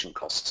inpatient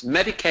costs.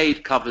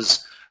 Medicaid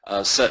covers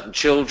certain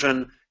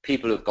children,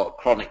 people who've got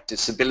chronic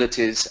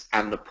disabilities,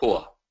 and the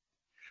poor.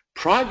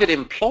 Private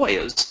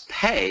employers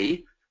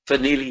pay for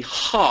nearly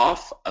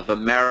half of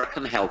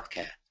American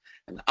healthcare.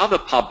 And other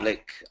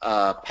public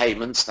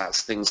payments,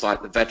 that's things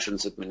like the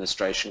Veterans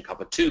Administration,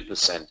 cover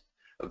 2%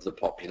 of the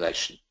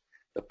population.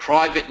 The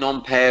private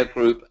non-payer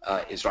group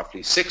is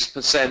roughly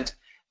 6%,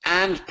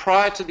 and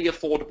prior to the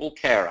Affordable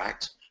Care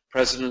Act,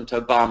 President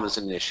Obama's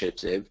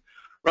initiative,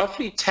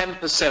 roughly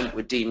 10%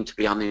 were deemed to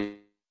be uninsured.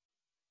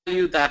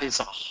 That is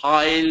a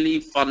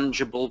highly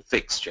fungible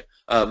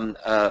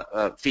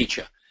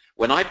feature.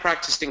 When I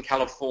practiced in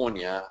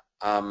California,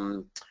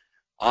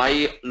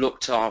 I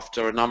looked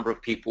after a number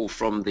of people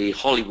from the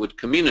Hollywood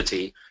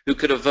community who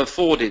could have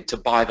afforded to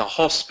buy the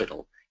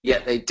hospital,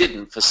 yet they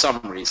didn't for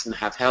some reason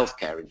have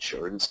healthcare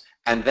insurance,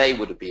 and they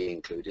would be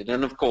included.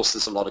 And of course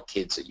there's a lot of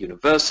kids at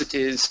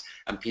universities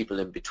and people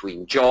in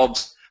between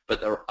jobs, but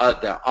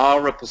there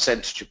are a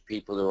percentage of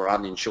people who are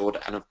uninsured,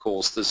 and of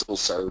course there's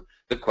also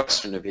the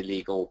question of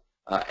illegal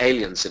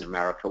aliens in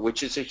America,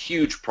 which is a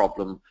huge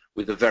problem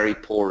with the very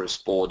porous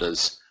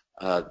borders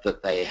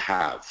that they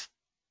have.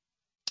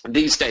 And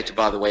these data,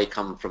 by the way,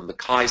 come from the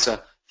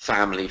Kaiser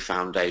Family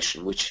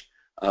Foundation, which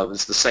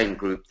was the same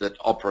group that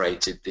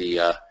operated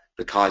the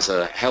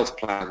Kaiser health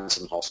plans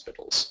and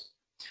hospitals.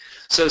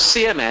 So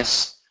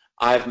CMS,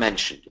 I have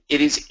mentioned, it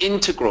is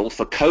integral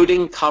for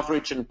coding,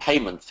 coverage, and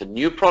payment for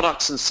new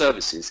products and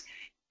services,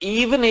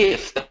 even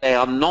if they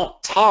are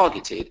not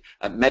targeted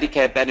at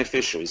Medicare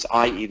beneficiaries,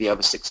 i.e. the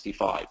over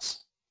 65s.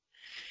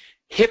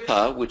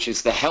 HIPAA, which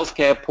is the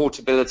Healthcare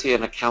Portability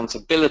and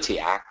Accountability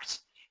Act,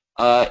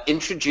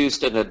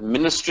 introduced an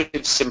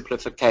administrative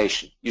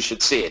simplification. You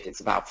should see it.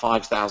 It's about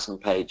 5,000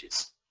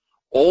 pages.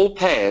 All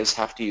payers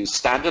have to use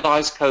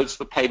standardized codes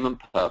for payment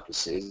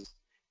purposes.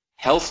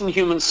 Health and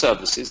Human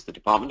Services, the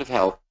Department of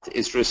Health,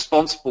 is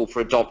responsible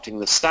for adopting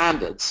the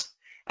standards,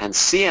 and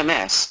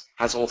CMS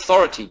has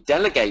authority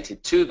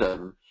delegated to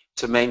them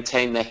to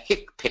maintain the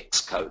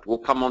HCPCS code. We'll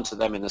come on to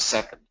them in a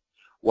second.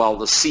 While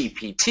the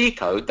CPT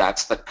code,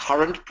 that's the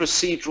current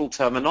procedural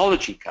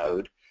terminology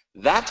code,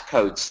 that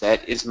code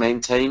set is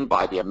maintained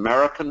by the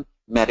American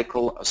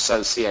Medical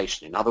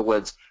Association. In other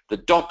words, the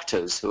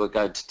doctors who are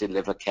going to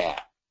deliver care.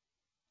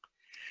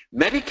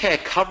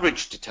 Medicare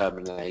coverage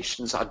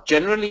determinations are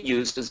generally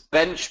used as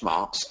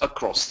benchmarks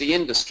across the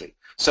industry.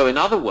 So in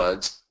other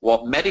words,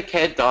 what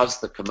Medicare does,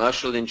 the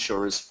commercial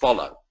insurers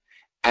follow.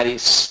 And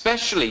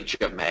especially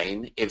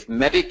germane if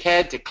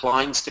Medicare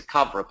declines to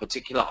cover a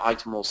particular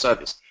item or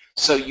service.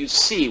 So you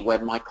see,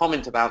 when my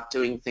comment about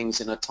doing things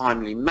in a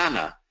timely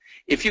manner,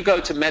 if you go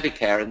to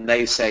Medicare and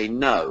they say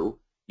no,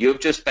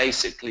 you've just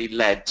basically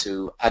led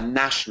to a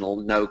national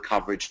no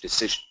coverage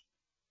decision.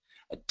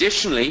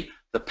 Additionally,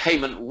 the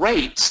payment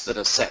rates that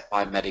are set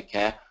by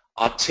Medicare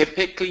are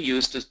typically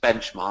used as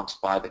benchmarks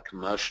by the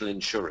commercial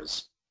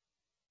insurers.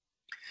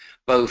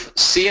 Both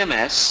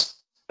CMS,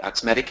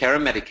 that's Medicare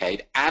and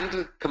Medicaid,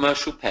 and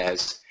commercial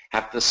payers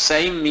have the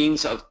same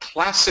means of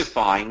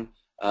classifying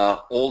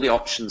all the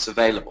options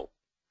available.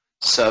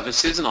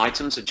 Services and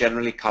items are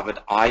generally covered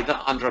either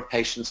under a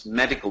patient's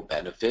medical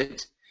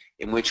benefit,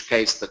 in which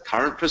case the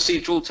current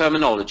procedural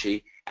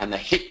terminology and the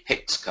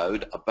HCPCS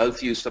code are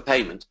both used for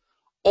payment,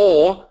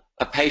 or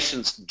a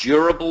patient's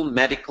durable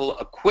medical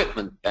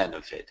equipment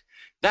benefit.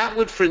 That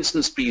would, for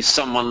instance, be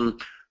someone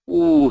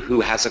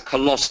who has a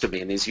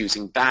colostomy and is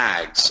using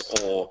bags,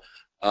 or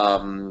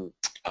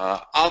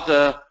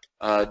other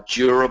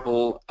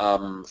durable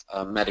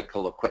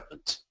medical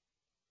equipment.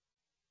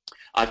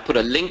 I've put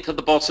a link at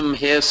the bottom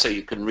here so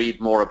you can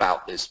read more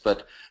about this,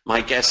 but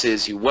my guess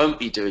is you won't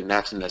be doing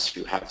that unless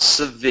you have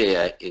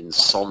severe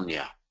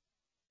insomnia.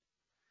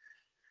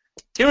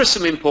 Here are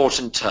some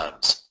important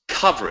terms.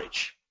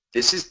 Coverage.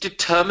 This is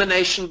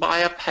determination by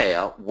a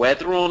payer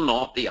whether or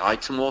not the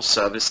item or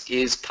service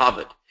is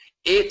covered.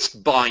 It's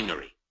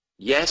binary,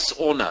 yes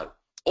or no.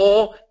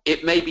 Or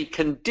it may be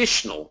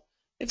conditional.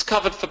 It's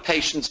covered for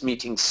patients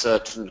meeting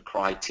certain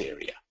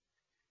criteria.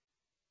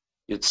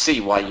 You'd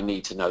see why you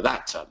need to know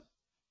that term.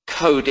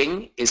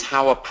 Coding is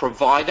how a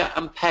provider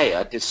and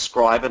payer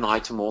describe an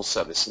item or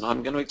service, and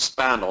I'm going to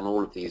expand on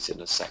all of these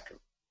in a second.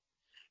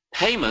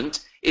 Payment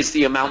is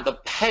the amount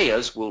that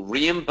payers will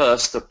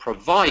reimburse the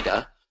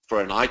provider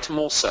for an item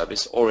or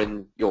service, or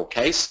in your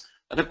case,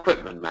 an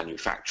equipment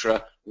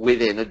manufacturer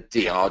within a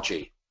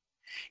DRG.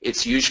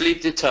 It's usually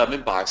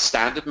determined by a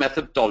standard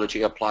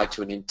methodology applied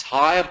to an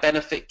entire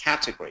benefit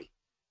category,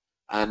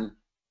 and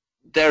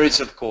there is,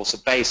 of course,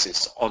 a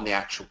basis on the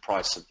actual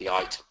price of the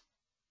item.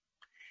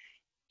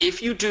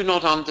 If you do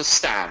not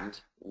understand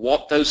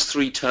what those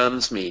three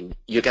terms mean,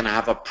 you're going to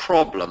have a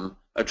problem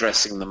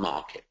addressing the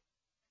market.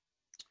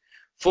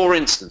 For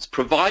instance,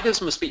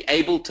 providers must be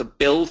able to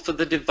bill for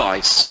the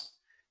device.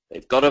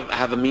 They've got to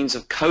have a means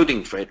of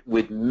coding for it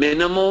with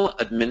minimal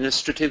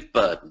administrative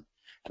burden.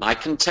 And I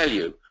can tell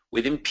you,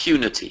 with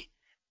impunity,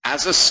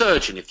 as a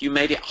surgeon, if you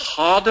made it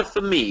harder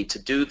for me to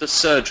do the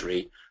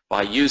surgery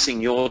by using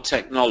your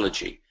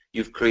technology,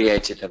 you've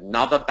created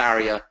another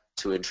barrier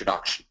to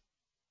introduction.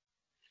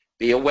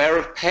 Be aware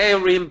of payer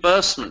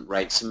reimbursement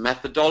rates and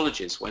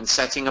methodologies when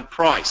setting a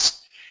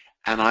price.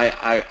 And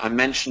I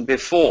mentioned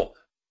before,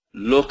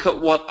 look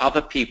at what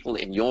other people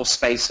in your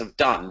space have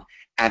done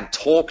and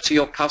talk to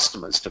your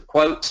customers. To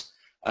quote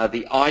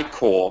the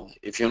ICORP,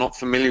 if you're not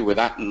familiar with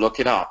that, look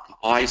it up,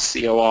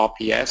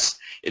 ICORPS.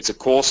 It's a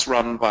course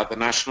run by the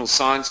National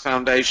Science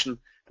Foundation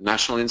and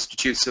National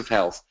Institutes of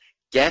Health.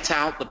 Get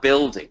out the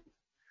building.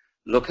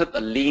 Look at the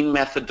lean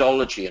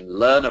methodology and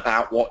learn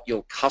about what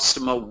your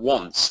customer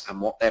wants and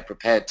what they're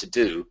prepared to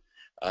do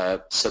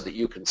so that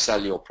you can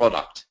sell your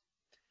product.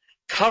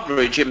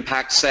 Coverage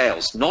impacts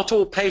sales. Not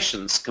all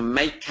patients can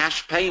make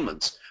cash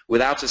payments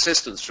without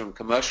assistance from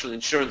commercial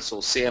insurance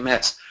or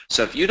CMS.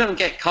 So if you don't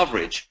get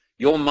coverage,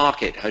 your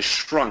market has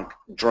shrunk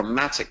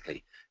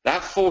dramatically.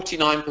 That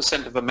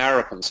 49% of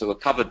Americans who are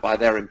covered by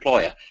their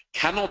employer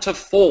cannot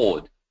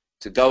afford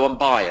to go and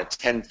buy a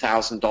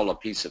 $10,000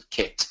 piece of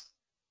kit.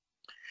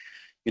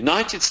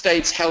 United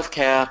States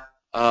healthcare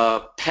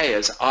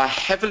payers are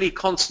heavily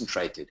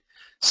concentrated.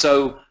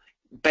 So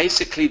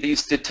basically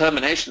these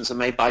determinations are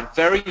made by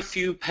very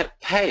few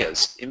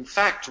payers. In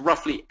fact,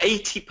 roughly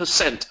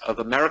 80% of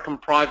American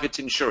private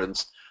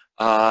insurance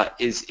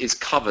is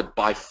covered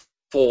by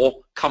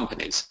 4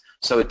 companies.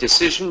 So a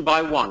decision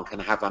by one can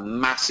have a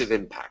massive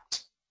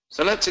impact.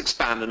 So let's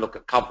expand and look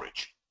at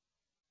coverage.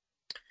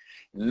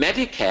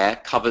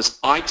 Medicare covers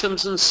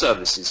items and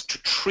services to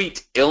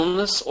treat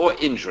illness or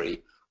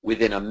injury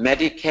within a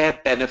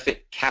Medicare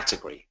benefit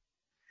category.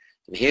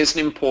 And here's an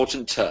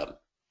important term.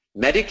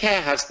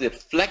 Medicare has the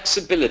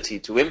flexibility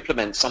to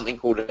implement something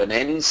called an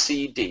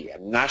NCD, a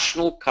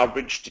National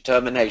Coverage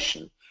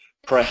Determination,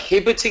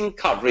 prohibiting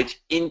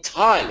coverage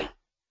entirely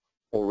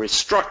or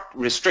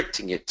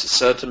restricting it to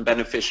certain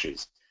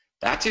beneficiaries.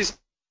 That is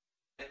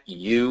what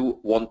you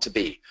want to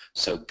be.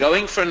 So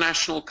going for a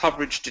national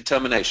coverage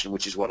determination,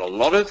 which is what a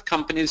lot of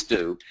companies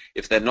do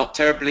if they're not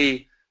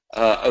terribly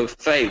au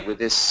fait with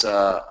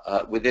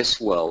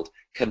this world,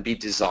 can be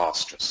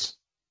disastrous.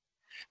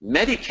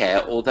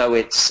 Medicare, although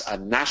it's a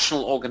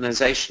national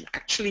organization,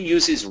 actually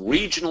uses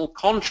regional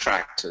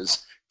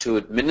contractors to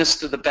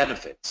administer the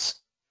benefits.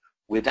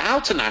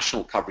 Without a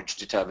national coverage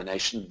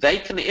determination, they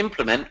can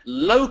implement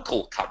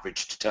local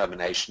coverage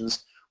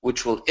determinations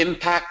which will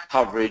impact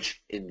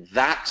coverage in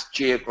that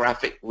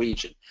geographic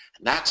region.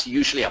 And that's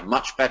usually a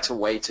much better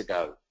way to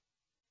go.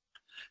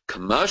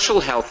 Commercial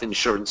health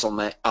insurance, on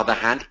the other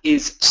hand,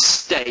 is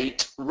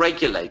state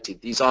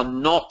regulated. These are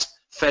not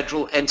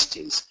federal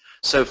entities.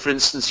 So, for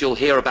instance, you'll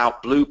hear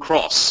about Blue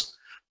Cross,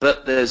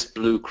 but there's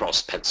Blue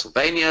Cross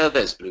Pennsylvania,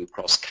 there's Blue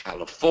Cross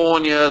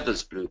California,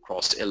 there's Blue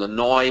Cross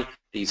Illinois.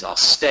 These are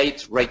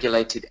state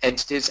regulated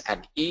entities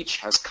and each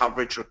has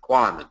coverage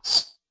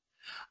requirements.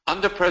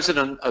 Under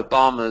President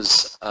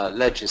Obama's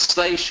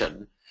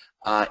legislation,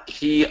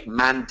 he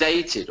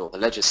mandated, or the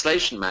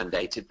legislation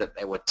mandated, that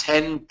there were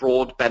 10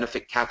 broad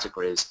benefit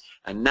categories,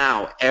 and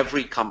now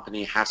every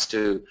company has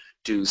to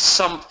do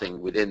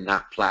something within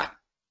that plan.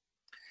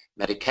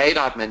 Medicaid,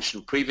 I've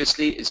mentioned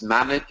previously, is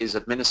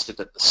administered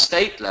at the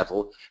state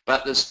level,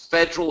 but there's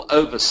federal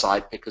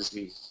oversight because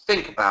if you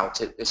think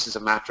about it, this is a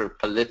matter of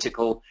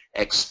political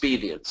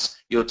expedience.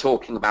 You're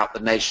talking about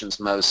the nation's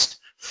most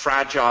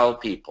fragile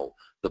people,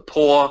 the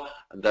poor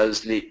and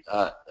those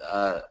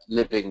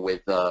living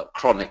with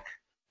chronic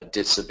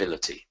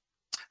disability.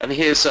 And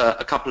here's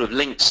a couple of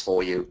links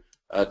for you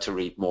to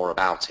read more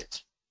about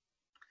it.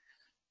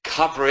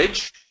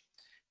 Coverage,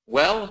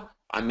 well,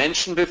 I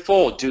mentioned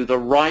before, do the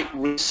right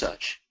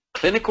research.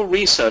 clinical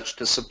research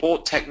to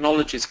support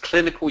technology's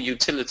clinical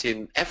utility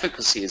and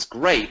efficacy is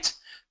great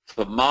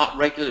for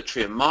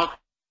regulatory and market,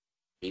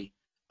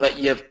 but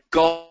you've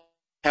got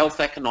health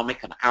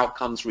economic and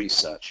outcomes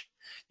research.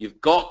 You've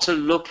got to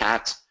look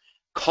at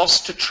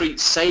cost to treat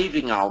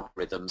saving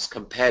algorithms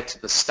compared to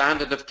the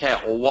standard of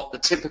care or what the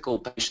typical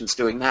patient's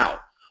doing now,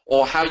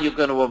 or how you're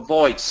going to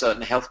avoid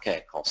certain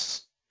healthcare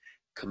costs.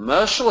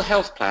 Commercial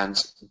health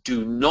plans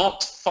do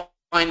not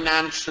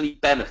financially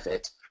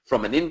benefit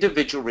from an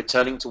individual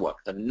returning to work.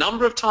 The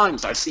number of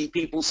times I see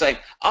people saying,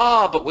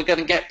 but we're going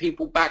to get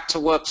people back to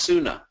work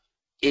sooner.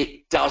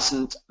 It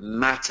doesn't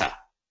matter.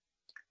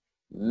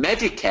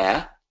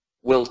 Medicare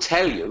will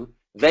tell you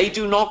they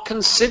do not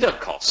consider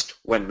cost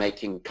when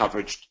making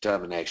coverage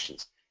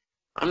determinations.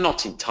 I'm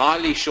not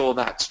entirely sure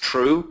that's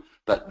true,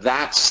 but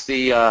that's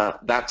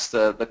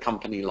the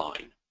company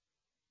line.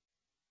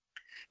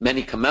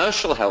 Many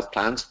commercial health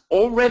plans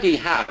already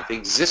have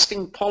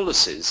existing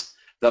policies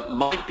that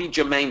might be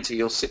germane to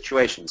your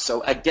situation.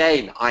 So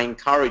again, I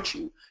encourage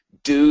you,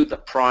 do the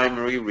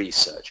primary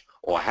research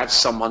or have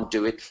someone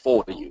do it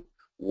for you.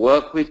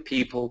 Work with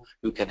people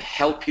who can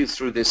help you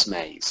through this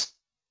maze.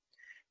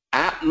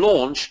 At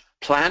launch,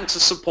 plan to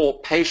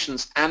support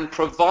patients and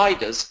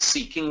providers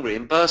seeking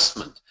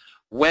reimbursement,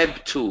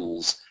 web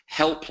tools,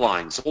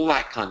 helplines, all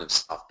that kind of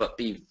stuff, but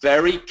be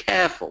very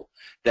careful.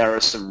 There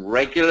are some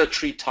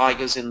regulatory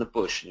tigers in the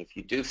bush, and if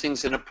you do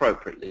things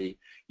inappropriately,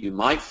 you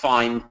might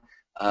find,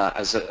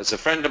 as a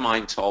friend of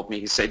mine told me,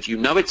 he said, you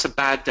know it's a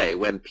bad day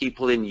when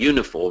people in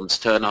uniforms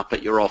turn up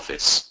at your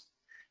office.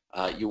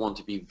 You want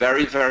to be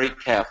very, very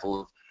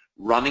careful of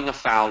running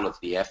afoul of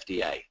the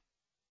FDA.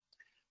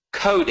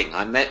 Coding,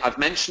 I've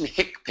mentioned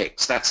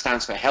HCPCS, that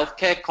stands for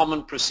Healthcare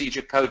Common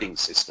Procedure Coding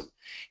System.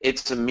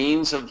 It's a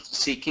means of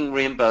seeking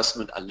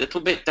reimbursement a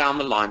little bit down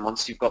the line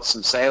once you've got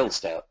some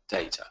sales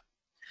data.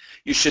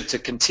 You should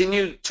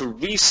continue to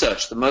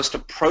research the most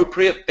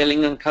appropriate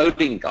billing and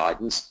coding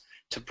guidance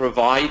to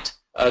provide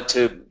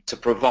to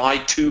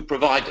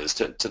providers,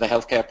 to the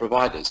healthcare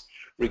providers,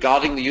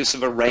 regarding the use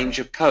of a range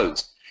of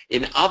codes.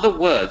 In other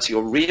words,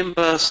 your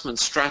reimbursement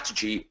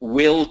strategy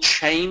will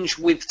change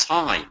with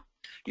time.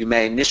 You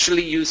may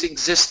initially use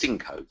existing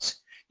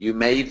codes. You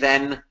may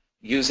then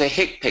use a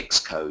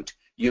HCPCS code.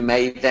 You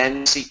may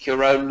then seek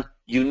your own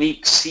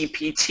unique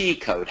CPT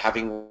code,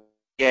 having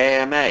the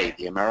AMA,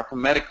 the American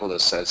Medical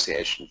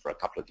Association, for a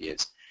couple of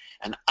years.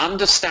 And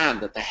understand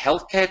that the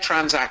healthcare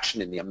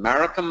transaction in the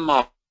American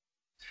market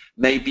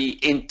may be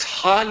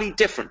entirely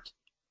different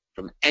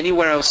from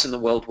anywhere else in the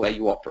world where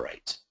you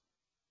operate.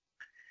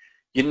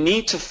 You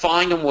need to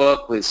find and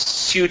work with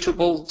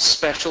suitable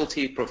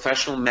specialty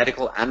professional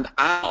medical and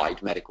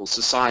allied medical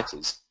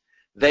societies.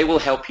 They will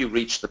help you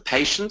reach the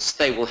patients,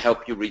 they will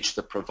help you reach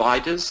the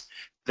providers,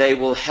 they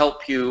will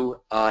help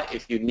you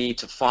if you need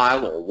to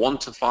file or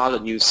want to file a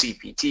new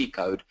CPT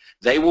code,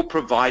 they will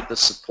provide the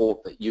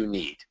support that you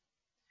need.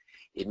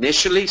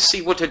 Initially,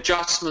 see what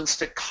adjustments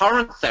to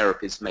current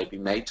therapies may be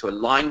made to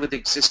align with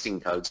existing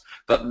codes,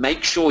 but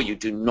make sure you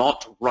do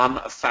not run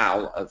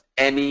afoul of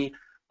any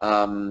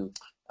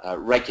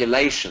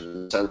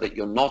regulation so that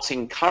you're not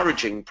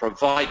encouraging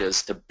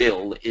providers to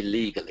bill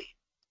illegally.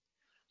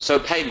 So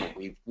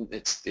payment,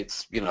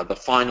 it's you know, the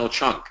final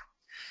chunk.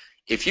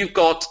 If you've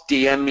got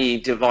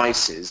DME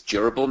devices,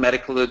 durable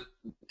medical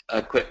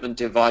equipment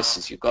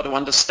devices, you've got to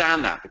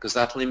understand that because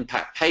that'll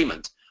impact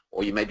payment.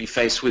 Or you may be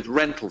faced with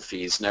rental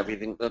fees and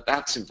everything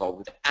that's involved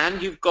with it.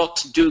 And you've got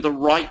to do the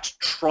right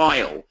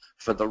trial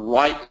for the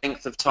right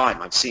length of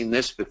time. I've seen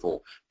this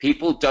before.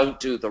 People don't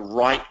do the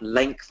right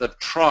length of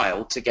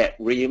trial to get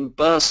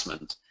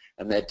reimbursement,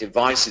 and their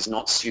device is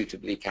not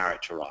suitably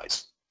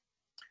characterized.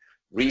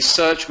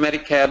 Research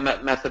Medicare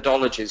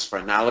methodologies for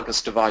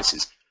analogous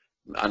devices.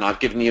 And I've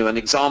given you an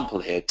example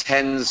here.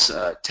 TENS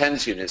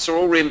units are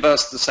all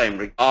reimbursed the same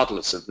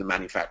regardless of the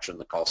manufacturer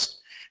and the cost.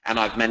 And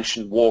I've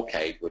mentioned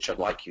Warcade, which I'd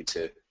like you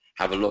to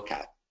have a look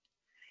at.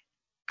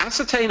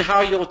 Ascertain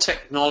how your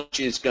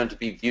technology is going to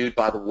be viewed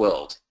by the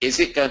world. Is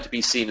it going to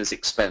be seen as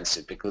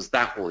expensive? Because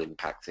that will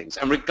impact things.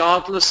 And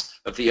regardless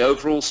of the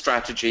overall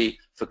strategy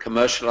for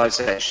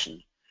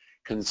commercialization,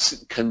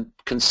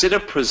 consider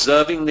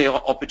preserving the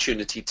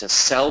opportunity to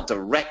sell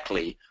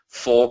directly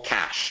for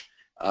cash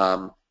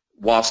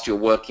whilst you're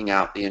working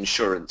out the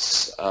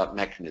insurance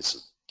mechanism.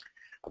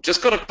 I've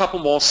just got a couple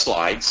more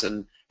slides,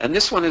 and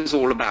this one is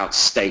all about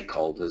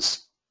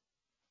stakeholders.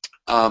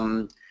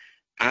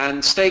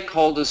 And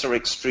stakeholders are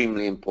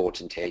extremely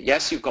important here.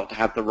 Yes, you've got to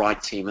have the right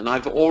team, and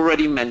I've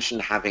already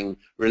mentioned having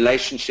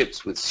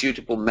relationships with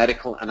suitable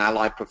medical and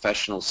allied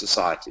professional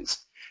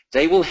societies.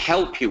 They will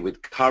help you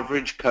with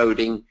coverage,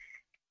 coding,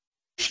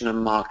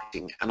 and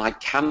marketing, and I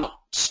cannot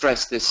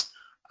stress this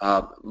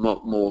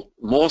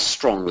more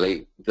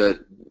strongly,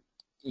 that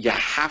you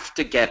have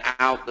to get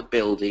out the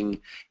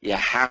building, you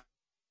have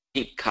to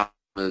meet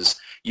customers.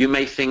 You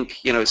may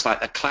think, you know, it's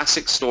like a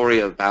classic story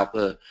about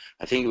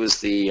I think it was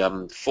the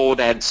Ford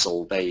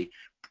Edsel. They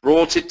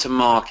brought it to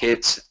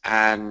market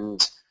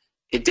and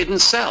it didn't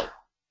sell.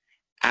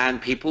 And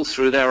people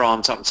threw their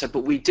arms up and said,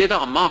 but we did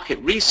our market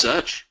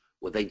research.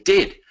 Well, they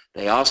did.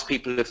 They asked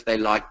people if they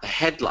liked the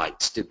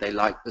headlights. Did they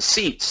like the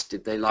seats?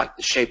 Did they like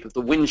the shape of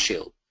the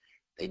windshield?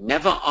 They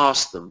never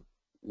asked them,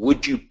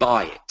 would you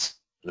buy it?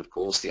 And of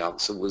course the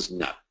answer was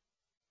no.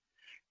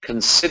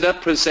 Consider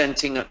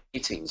presenting at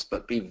meetings,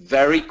 but be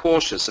very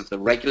cautious of the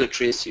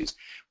regulatory issues.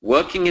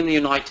 Working in the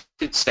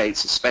United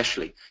States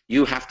especially,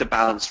 you have to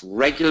balance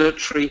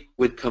regulatory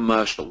with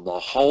commercial the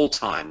whole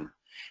time.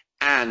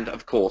 And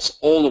of course,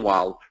 all the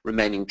while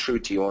remaining true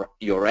to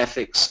your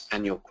ethics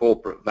and your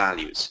corporate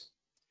values.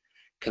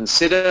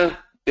 Consider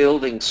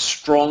building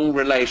strong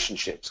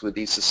relationships with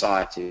these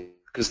societies,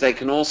 because they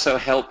can also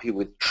help you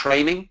with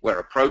training where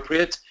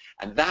appropriate,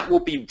 and that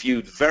will be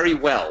viewed very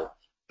well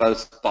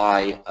both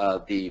by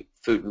the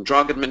Food and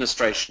Drug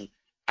Administration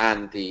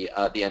and the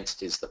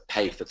entities that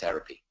pay for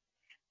therapy.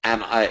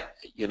 And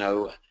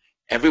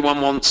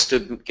everyone wants to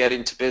get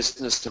into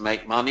business to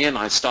make money, and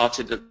I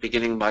started at the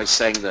beginning by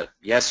saying that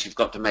yes, you've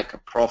got to make a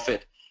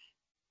profit.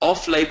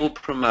 Off-label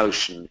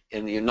promotion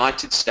in the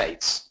United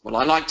States, well,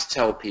 I like to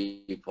tell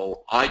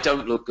people I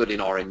don't look good in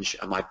orange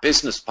and my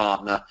business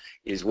partner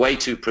is way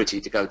too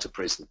pretty to go to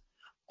prison.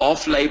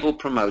 Off-label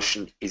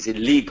promotion is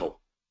illegal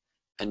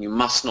and you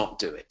must not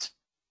do it.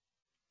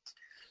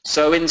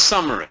 So in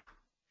summary,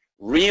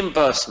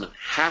 reimbursement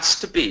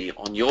has to be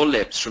on your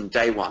lips from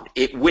day one.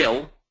 It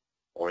will,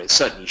 or it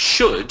certainly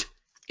should,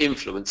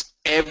 influence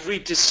every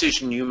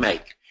decision you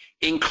make,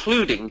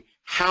 including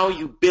how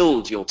you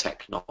build your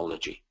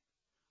technology.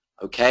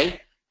 Okay,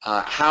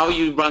 how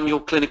you run your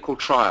clinical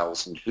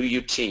trials and who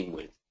you team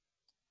with.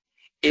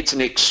 It's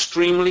an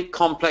extremely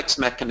complex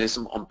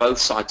mechanism on both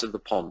sides of the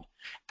pond,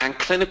 and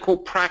clinical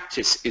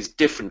practice is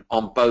different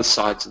on both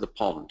sides of the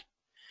pond.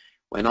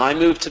 When I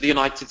moved to the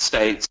United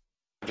States,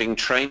 having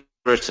trained in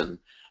Britain,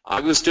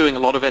 I was doing a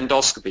lot of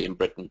endoscopy in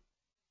Britain.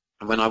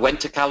 And when I went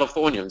to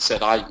California and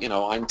said I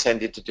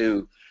intended to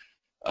do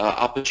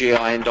upper GI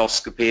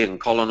endoscopy and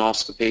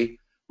colonoscopy,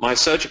 my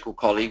surgical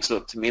colleagues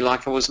looked at me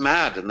like I was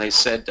mad, and they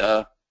said,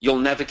 you'll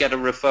never get a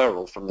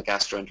referral from the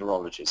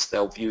gastroenterologist.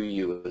 They'll view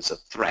you as a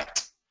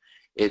threat.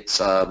 It's,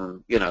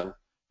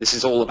 this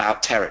is all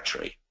about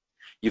territory.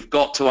 You've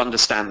got to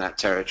understand that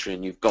territory,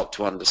 and you've got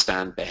to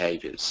understand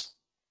behaviors.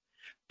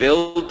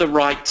 Build the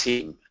right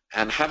team,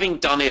 and having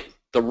done it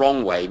the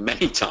wrong way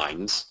many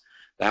times,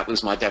 that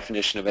was my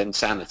definition of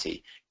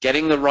insanity,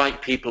 getting the right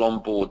people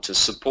on board to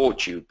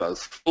support you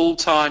both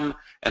full-time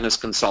and as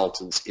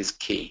consultants is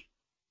key.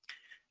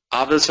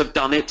 Others have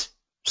done it,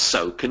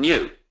 so can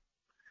you.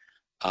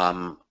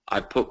 I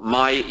put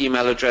my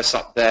email address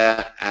up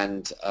there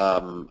and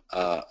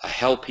a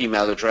help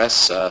email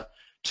address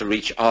to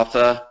reach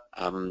Arthur.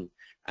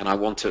 And I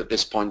want to, at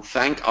this point,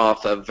 thank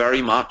Arthur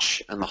very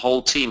much and the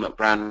whole team at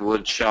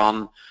Brandwood,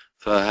 Sean,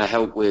 for her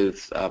help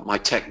with my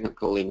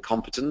technical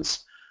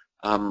incompetence.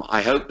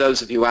 I hope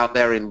those of you out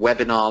there in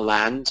webinar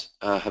land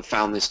have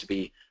found this to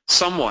be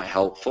somewhat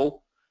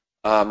helpful.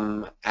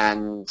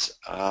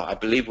 I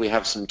believe we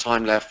have some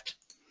time left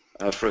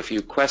for a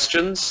few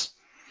questions.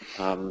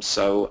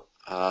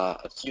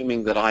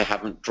 Assuming that I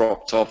haven't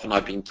dropped off and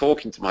I've been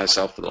talking to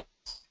myself for the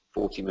last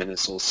 40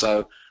 minutes or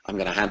so, I'm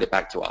going to hand it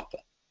back to Arthur.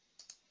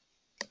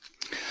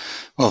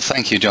 Well,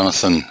 thank you,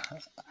 Jonathan.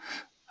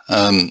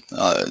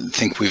 I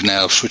think we've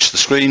now switched the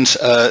screens.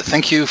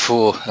 Thank you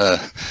for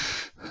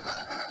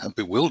a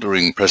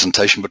bewildering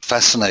presentation, but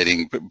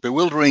fascinating.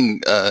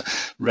 Bewildering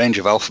range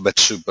of alphabet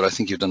soup, but I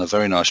think you've done a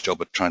very nice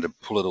job at trying to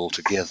pull it all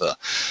together.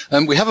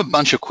 We have a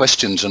bunch of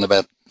questions and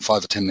about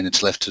 5 or 10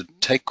 minutes left to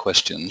take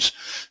questions.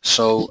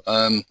 So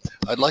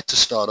I'd like to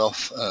start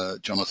off,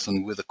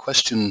 Jonathan, with a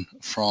question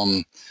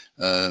from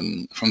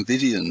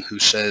Vivian, who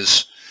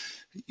says,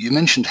 you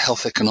mentioned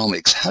health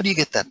economics. How do you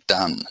get that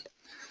done?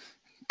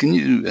 Can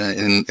you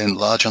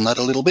enlarge on that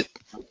a little bit?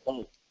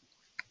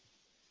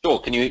 Sure.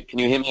 Can you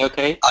hear me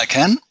okay? I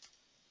can.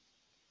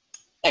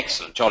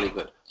 Excellent. Jolly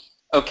good.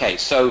 Okay,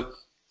 so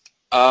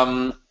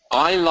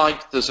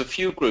there's a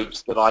few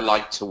groups that I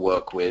like to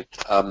work with.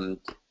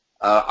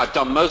 I've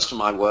done most of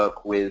my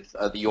work with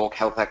the York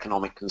Health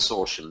Economic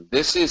Consortium.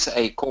 This is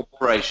a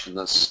corporation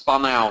that's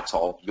spun out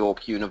of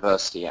York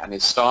University and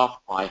is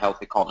staffed by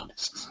health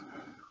economists.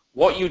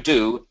 What you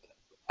do,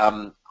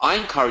 I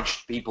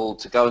encourage people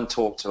to go and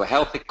talk to a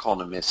health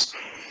economist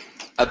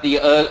at the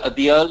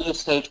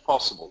earliest stage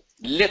possible.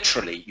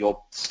 Literally, you're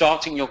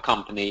starting your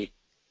company,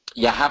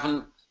 you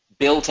haven't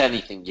built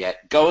anything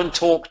yet, go and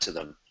talk to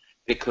them,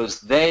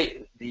 because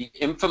the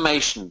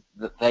information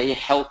that they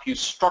help you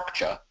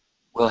structure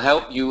will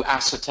help you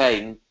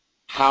ascertain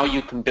how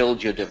you can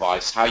build your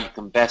device, how you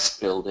can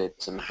best build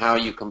it, and how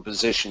you can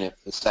position it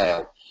for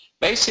sale.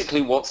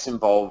 Basically, what's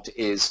involved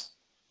is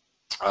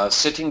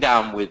sitting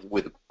down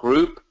with a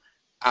group,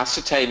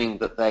 ascertaining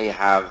that they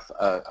have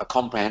a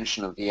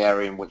comprehension of the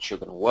area in which you're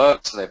going to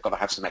work, so they've got to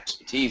have some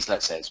expertise.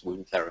 Let's say it's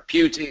wound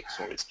therapeutics,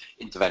 or it's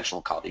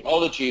interventional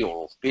cardiology,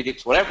 or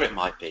orthopedics, whatever it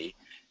might be.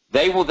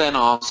 They will then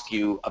ask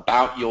you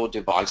about your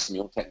device and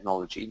your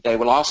technology. They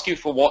will ask you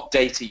for what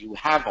data you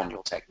have on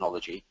your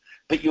technology,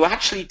 but you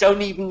actually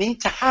don't even need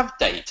to have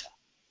data.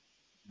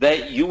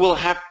 You will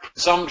have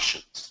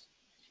presumptions.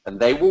 and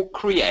they will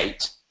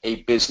create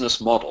a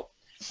business model,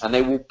 and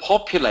they will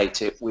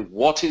populate it with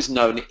what is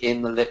known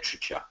in the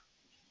literature.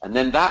 And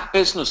then that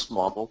business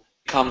model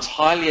becomes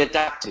highly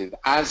adaptive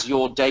as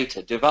your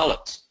data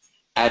develops.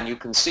 And you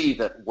can see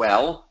that,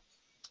 well,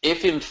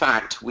 if in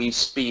fact we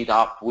speed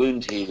up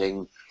wound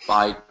healing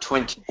by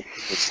 20%,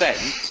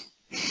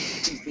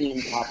 this is the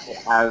impact it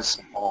has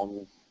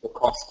on the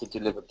cost to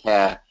deliver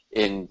care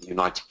in the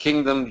United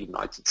Kingdom, the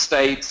United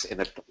States, in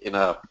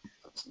a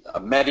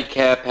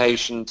Medicare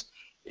patient,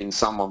 in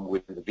someone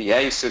with the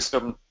VA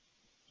system,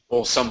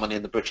 or someone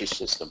in the British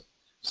system.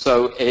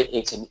 So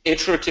it's an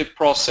iterative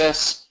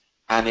process,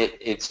 and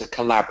it's a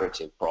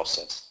collaborative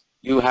process.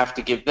 You have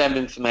to give them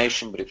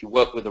information, but if you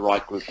work with the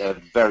right group, they're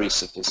very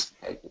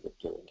sophisticated at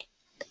doing it.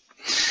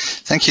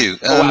 Thank you.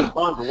 And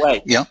by the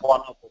way, yeah.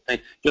 one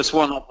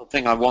other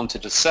thing I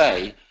wanted to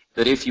say,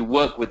 that if you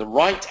work with the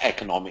right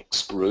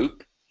economics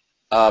group,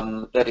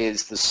 that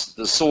is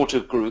the sort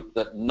of group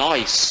that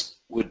NICE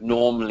would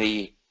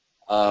normally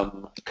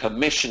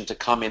commission to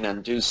come in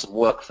and do some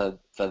work for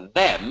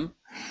them,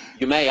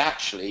 you may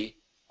actually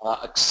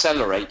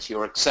accelerate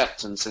your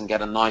acceptance and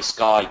get a nice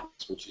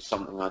guidance, which is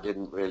something I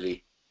didn't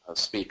really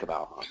speak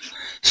about much.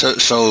 So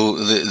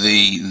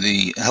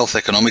the health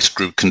economics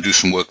group can do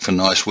some work for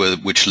NICE,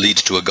 which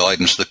leads to a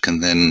guidance that can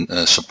then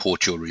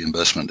support your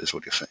reimbursement, is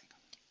what you're saying.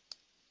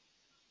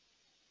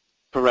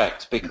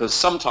 Correct, because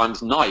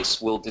sometimes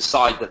NICE will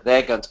decide that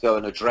they're going to go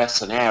and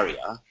address an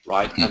area,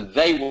 right, and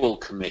they will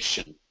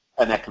commission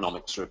an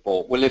economics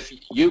report. Well, if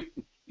you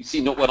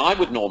see, what I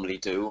would normally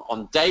do,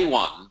 on day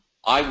one,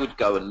 I would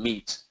go and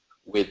meet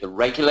with the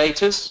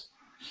regulators,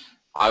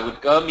 I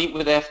would go and meet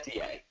with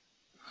FDA.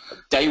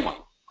 Day one,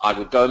 I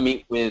would go and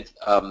meet with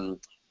the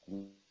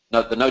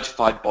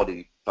notified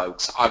body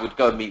folks, I would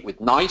go and meet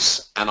with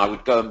NICE, and I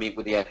would go and meet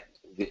with the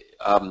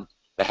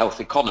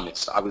health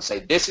economists. I would say,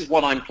 this is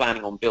what I'm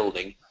planning on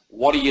building,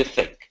 what do you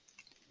think?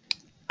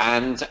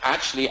 And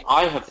actually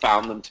I have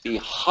found them to be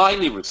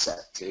highly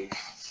receptive,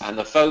 and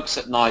the folks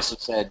at NICE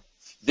have said,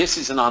 this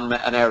is an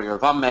area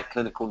of unmet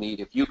clinical need,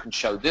 if you can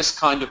show this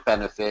kind of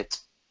benefit,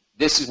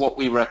 this is what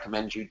we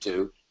recommend you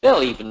do.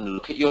 They'll even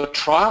look at your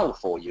trial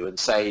for you and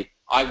say,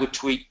 I would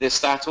tweak this,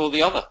 that, or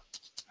the other.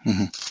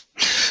 Mm-hmm.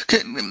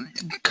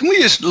 Can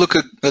we just look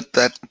at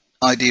that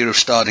idea of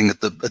starting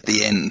at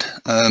the end?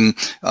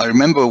 I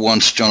remember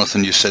once,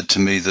 Jonathan, you said to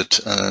me that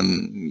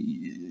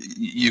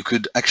you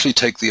could actually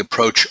take the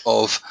approach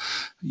of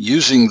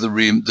using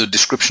the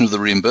description of the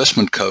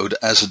reimbursement code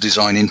as a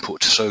design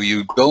input. So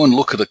you go and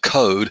look at a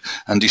code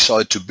and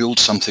decide to build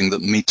something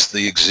that meets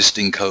the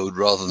existing code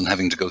rather than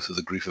having to go through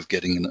the grief of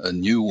getting a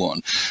new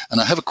one. And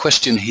I have a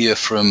question here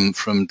from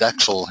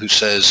Daxel, who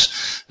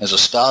says, as a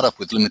startup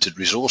with limited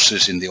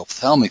resources in the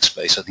ophthalmic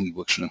space, I think he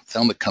works for an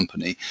ophthalmic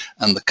company,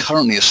 and there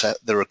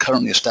are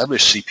currently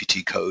established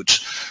CPT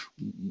codes,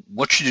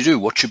 what should you do?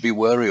 What should you be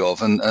wary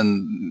of? And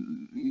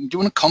do you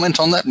want to comment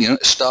on that? You know,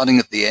 starting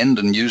at the end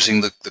and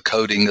using the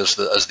coding as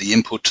the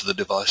input to the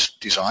device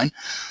design.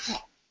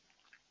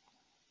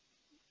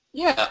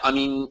 Yeah, I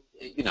mean,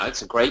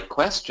 it's a great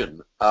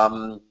question.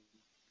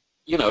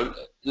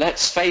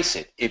 Let's face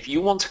it. If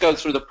you want to go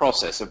through the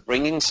process of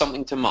bringing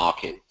something to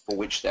market for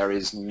which there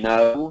is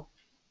no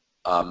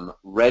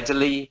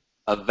readily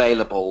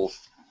available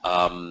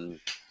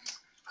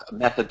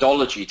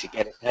methodology to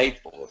get it paid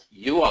for,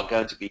 you are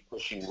going to be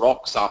pushing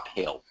rocks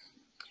uphill.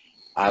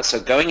 So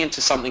going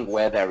into something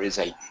where there is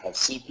a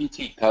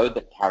CPT code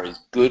that carries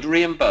good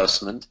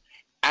reimbursement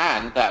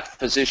and that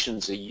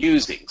physicians are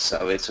using,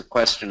 so it's a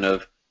question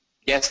of,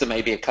 yes, there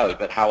may be a code,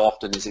 but how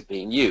often is it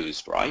being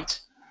used, right?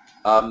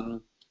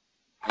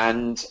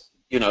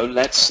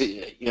 Let's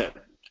see,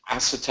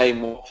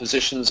 ascertain what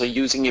physicians are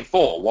using it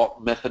for,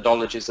 what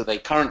methodologies are they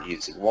currently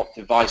using, what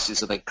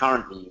devices are they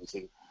currently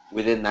using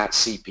within that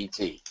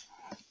CPT.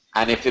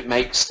 And if it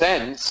makes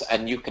sense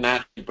and you can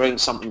actually bring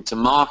something to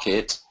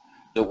market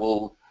that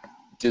will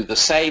do the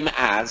same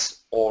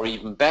as or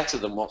even better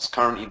than what's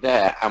currently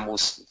there and will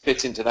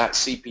fit into that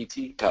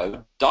CPT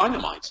code,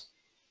 dynamite.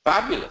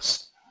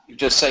 Fabulous. You've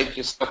just saved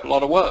yourself a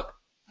lot of work.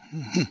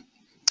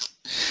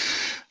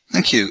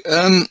 Thank you.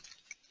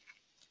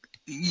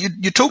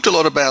 You talked a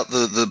lot about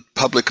the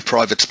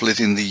public-private split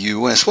in the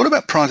US. What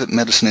about private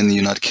medicine in the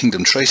United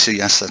Kingdom?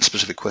 Tracy asked that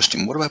specific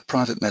question. What about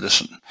private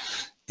medicine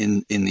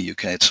in the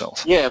UK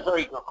itself? Yeah,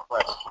 very good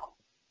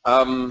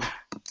question.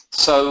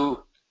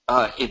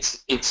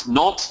 It's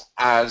not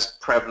as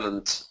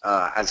prevalent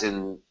as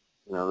in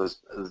as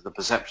the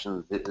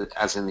perception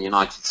as in the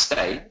United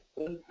States.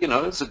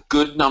 It's a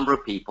good number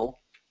of people.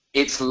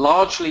 It's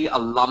largely a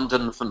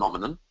London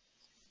phenomenon.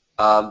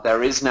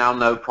 There is now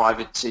no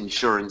private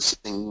insurance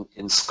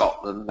in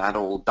Scotland. That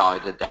all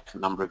died a death a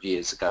number of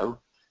years ago.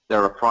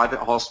 There are private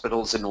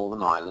hospitals in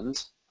Northern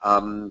Ireland,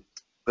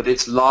 but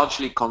it's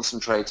largely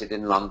concentrated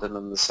in London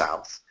and the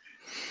South.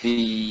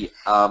 There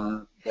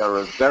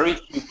are very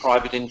few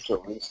private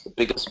insurers. The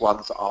biggest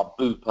ones are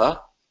Bupa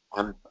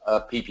and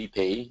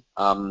PPP,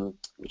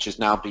 which has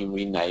now been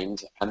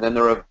renamed. And then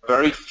there are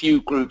very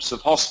few groups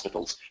of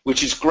hospitals,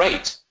 which is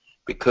great,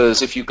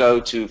 because if you go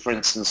to, for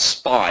instance,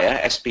 Spire,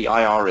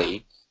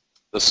 S-P-I-R-E,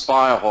 the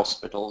Spire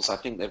hospitals, I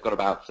think they've got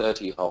about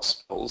 30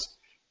 hospitals,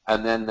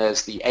 and then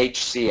there's the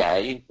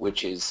HCA,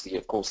 which is,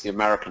 of course, the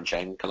American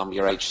chain,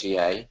 Columbia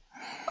HCA.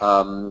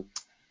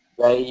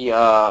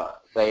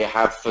 They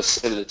have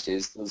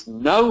facilities. There's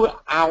no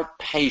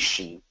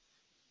outpatient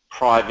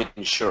private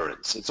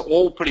insurance. It's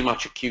all pretty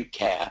much acute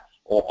care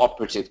or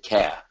operative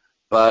care.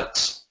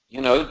 But,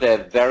 you know,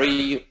 they're they're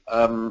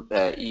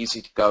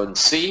easy to go and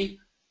see.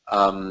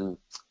 And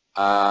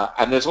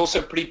there's also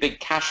a pretty big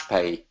cash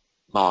pay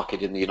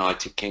market in the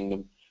United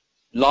Kingdom,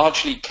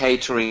 largely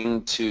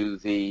catering to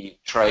the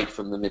trade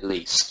from the Middle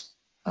East.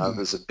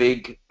 There's a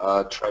big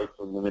trade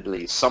from the Middle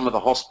East. Some of the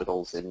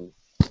hospitals in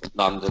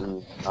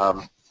London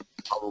are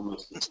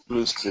almost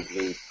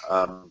exclusively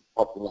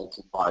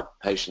populated by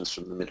patients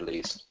from the Middle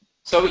East.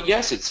 So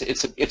yes,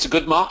 it's a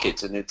good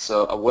market, and it's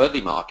a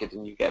worthy market,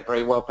 and you get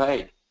very well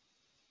paid.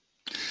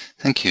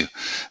 Thank you.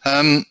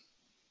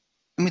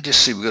 Let me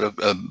just see, we've got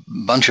a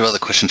bunch of other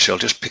questions here. I'll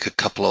just pick a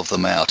couple of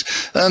them out.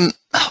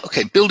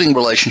 Okay, building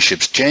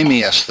relationships.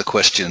 Jamie asked the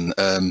question,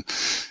 I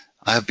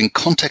have been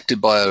contacted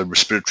by a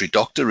respiratory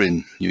doctor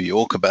in New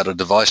York about a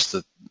device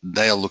that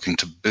they are looking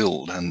to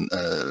build, and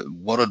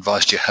what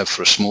advice do you have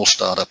for a small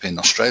startup in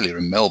Australia,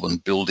 in Melbourne,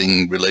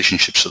 building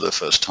relationships for the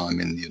first time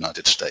in the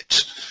United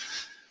States?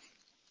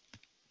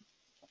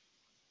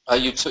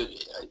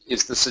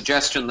 Is the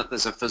suggestion that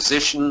there's a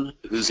physician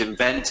who's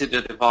invented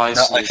a device?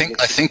 No, I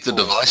think the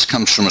device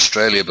comes from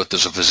Australia, but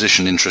there's a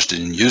physician interested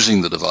in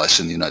using the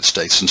device in the United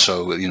States, and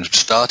so, you know,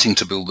 starting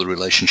to build the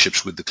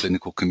relationships with the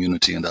clinical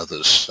community and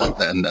others.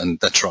 And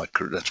that's right.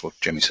 That's what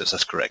Jamie says.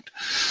 That's correct.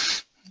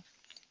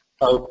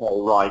 Okay,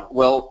 right.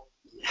 Well,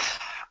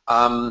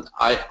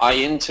 I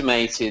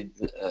intimated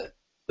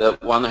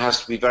that one has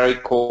to be very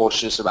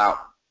cautious about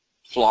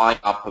flying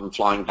up and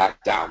flying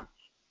back down.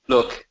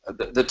 Look,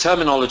 the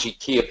terminology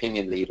key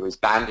opinion leader is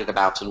bandied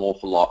about an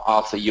awful lot.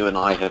 Arthur, you and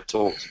I have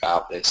talked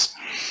about this.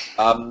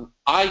 The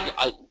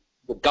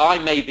guy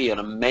may be an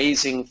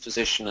amazing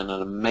physician and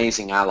an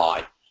amazing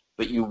ally,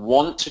 but you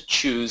want to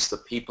choose the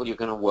people you're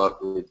going to work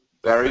with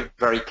very,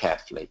 very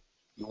carefully.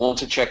 You want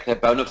to check their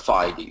bona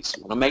fides.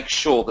 You want to make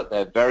sure that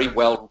they're very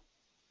well,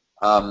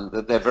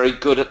 that they're very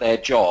good at their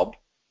job,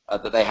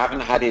 that they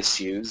haven't had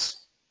issues,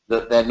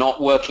 that they're not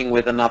working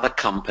with another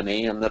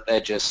company, and that they're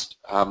just,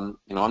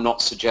 you know, I'm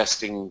not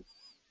suggesting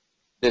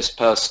this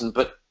person,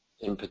 but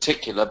in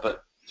particular,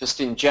 but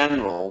just in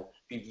general,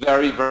 be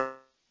very, very,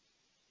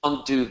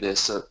 don't do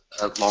this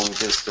at long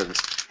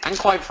distance. And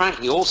quite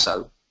frankly,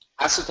 also,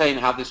 ascertain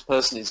how this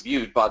person is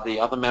viewed by the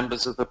other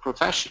members of the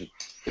profession.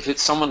 If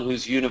it's someone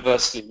who's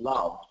universally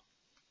loved,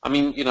 I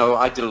mean, you know,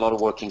 I did a lot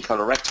of work in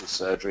colorectal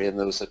surgery, and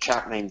there was a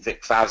chap named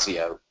Vic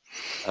Fazio,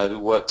 who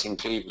worked in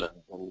Cleveland,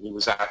 and he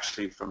was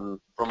actually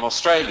from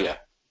Australia.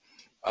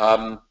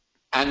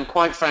 And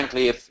quite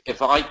frankly,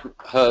 if I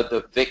heard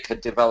that Vic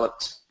had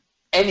developed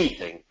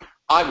anything,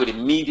 I would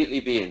immediately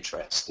be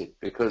interested,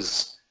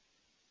 because,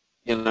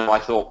 you know, I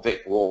thought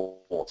Vic wore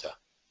water.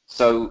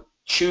 So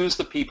choose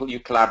the people you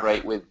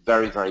collaborate with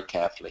very, very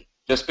carefully.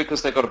 Just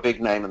because they've got a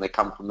big name and they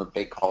come from a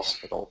big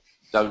hospital,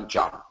 don't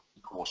jump.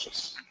 Be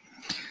cautious.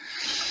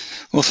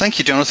 Well, thank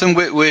you, Jonathan.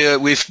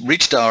 We've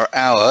reached our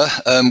hour.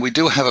 We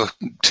do have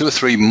 2 or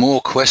 3 more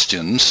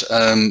questions.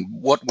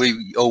 What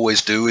we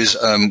always do is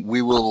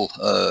we will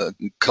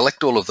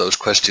collect all of those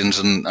questions,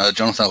 and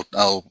Jonathan,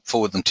 I'll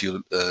forward them to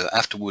you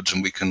afterwards,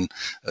 and we can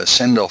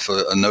send off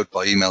a note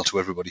by email to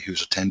everybody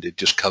who's attended,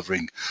 just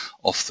covering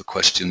off the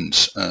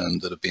questions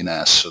that have been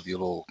asked, so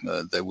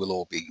they will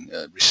all be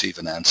receive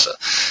an answer.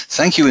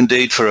 Thank you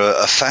indeed for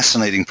a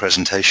fascinating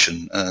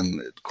presentation,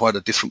 quite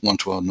a different one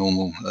to our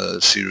normal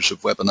series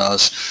of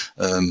webinars.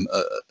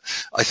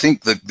 I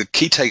think the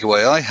key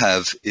takeaway I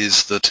have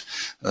is that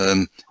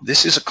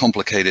this is a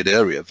complicated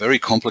area, very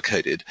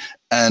complicated,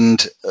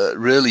 and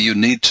really you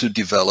need to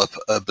develop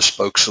a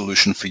bespoke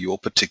solution for your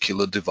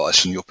particular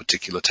device and your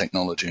particular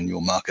technology and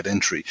your market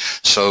entry.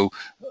 So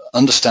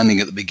understanding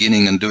at the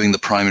beginning and doing the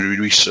primary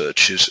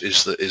research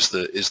is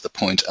the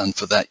point, and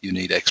for that you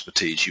need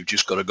expertise. You've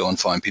just got to go and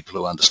find people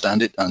who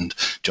understand it, and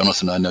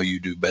Jonathan, I know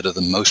you do better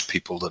than most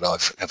people that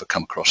I've ever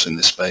come across in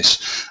this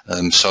space.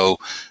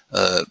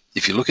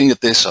 If you're looking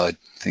at this, I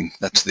think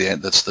that's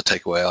the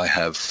takeaway I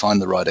have.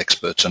 Find the right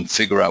experts and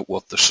figure out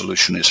what the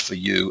solution is for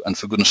you, and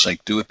for goodness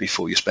sake, do it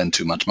before you spend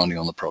too much money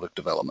on the product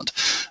development.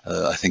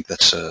 I think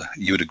that's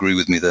you would agree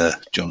with me there,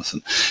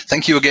 Jonathan.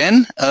 Thank you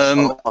again,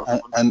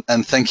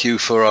 and thank you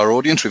for our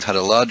audience. We've had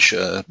a large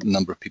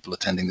number of people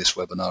attending this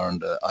webinar,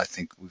 and I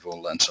think we've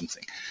all learned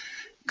something.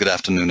 Good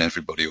afternoon,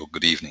 everybody, or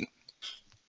good evening.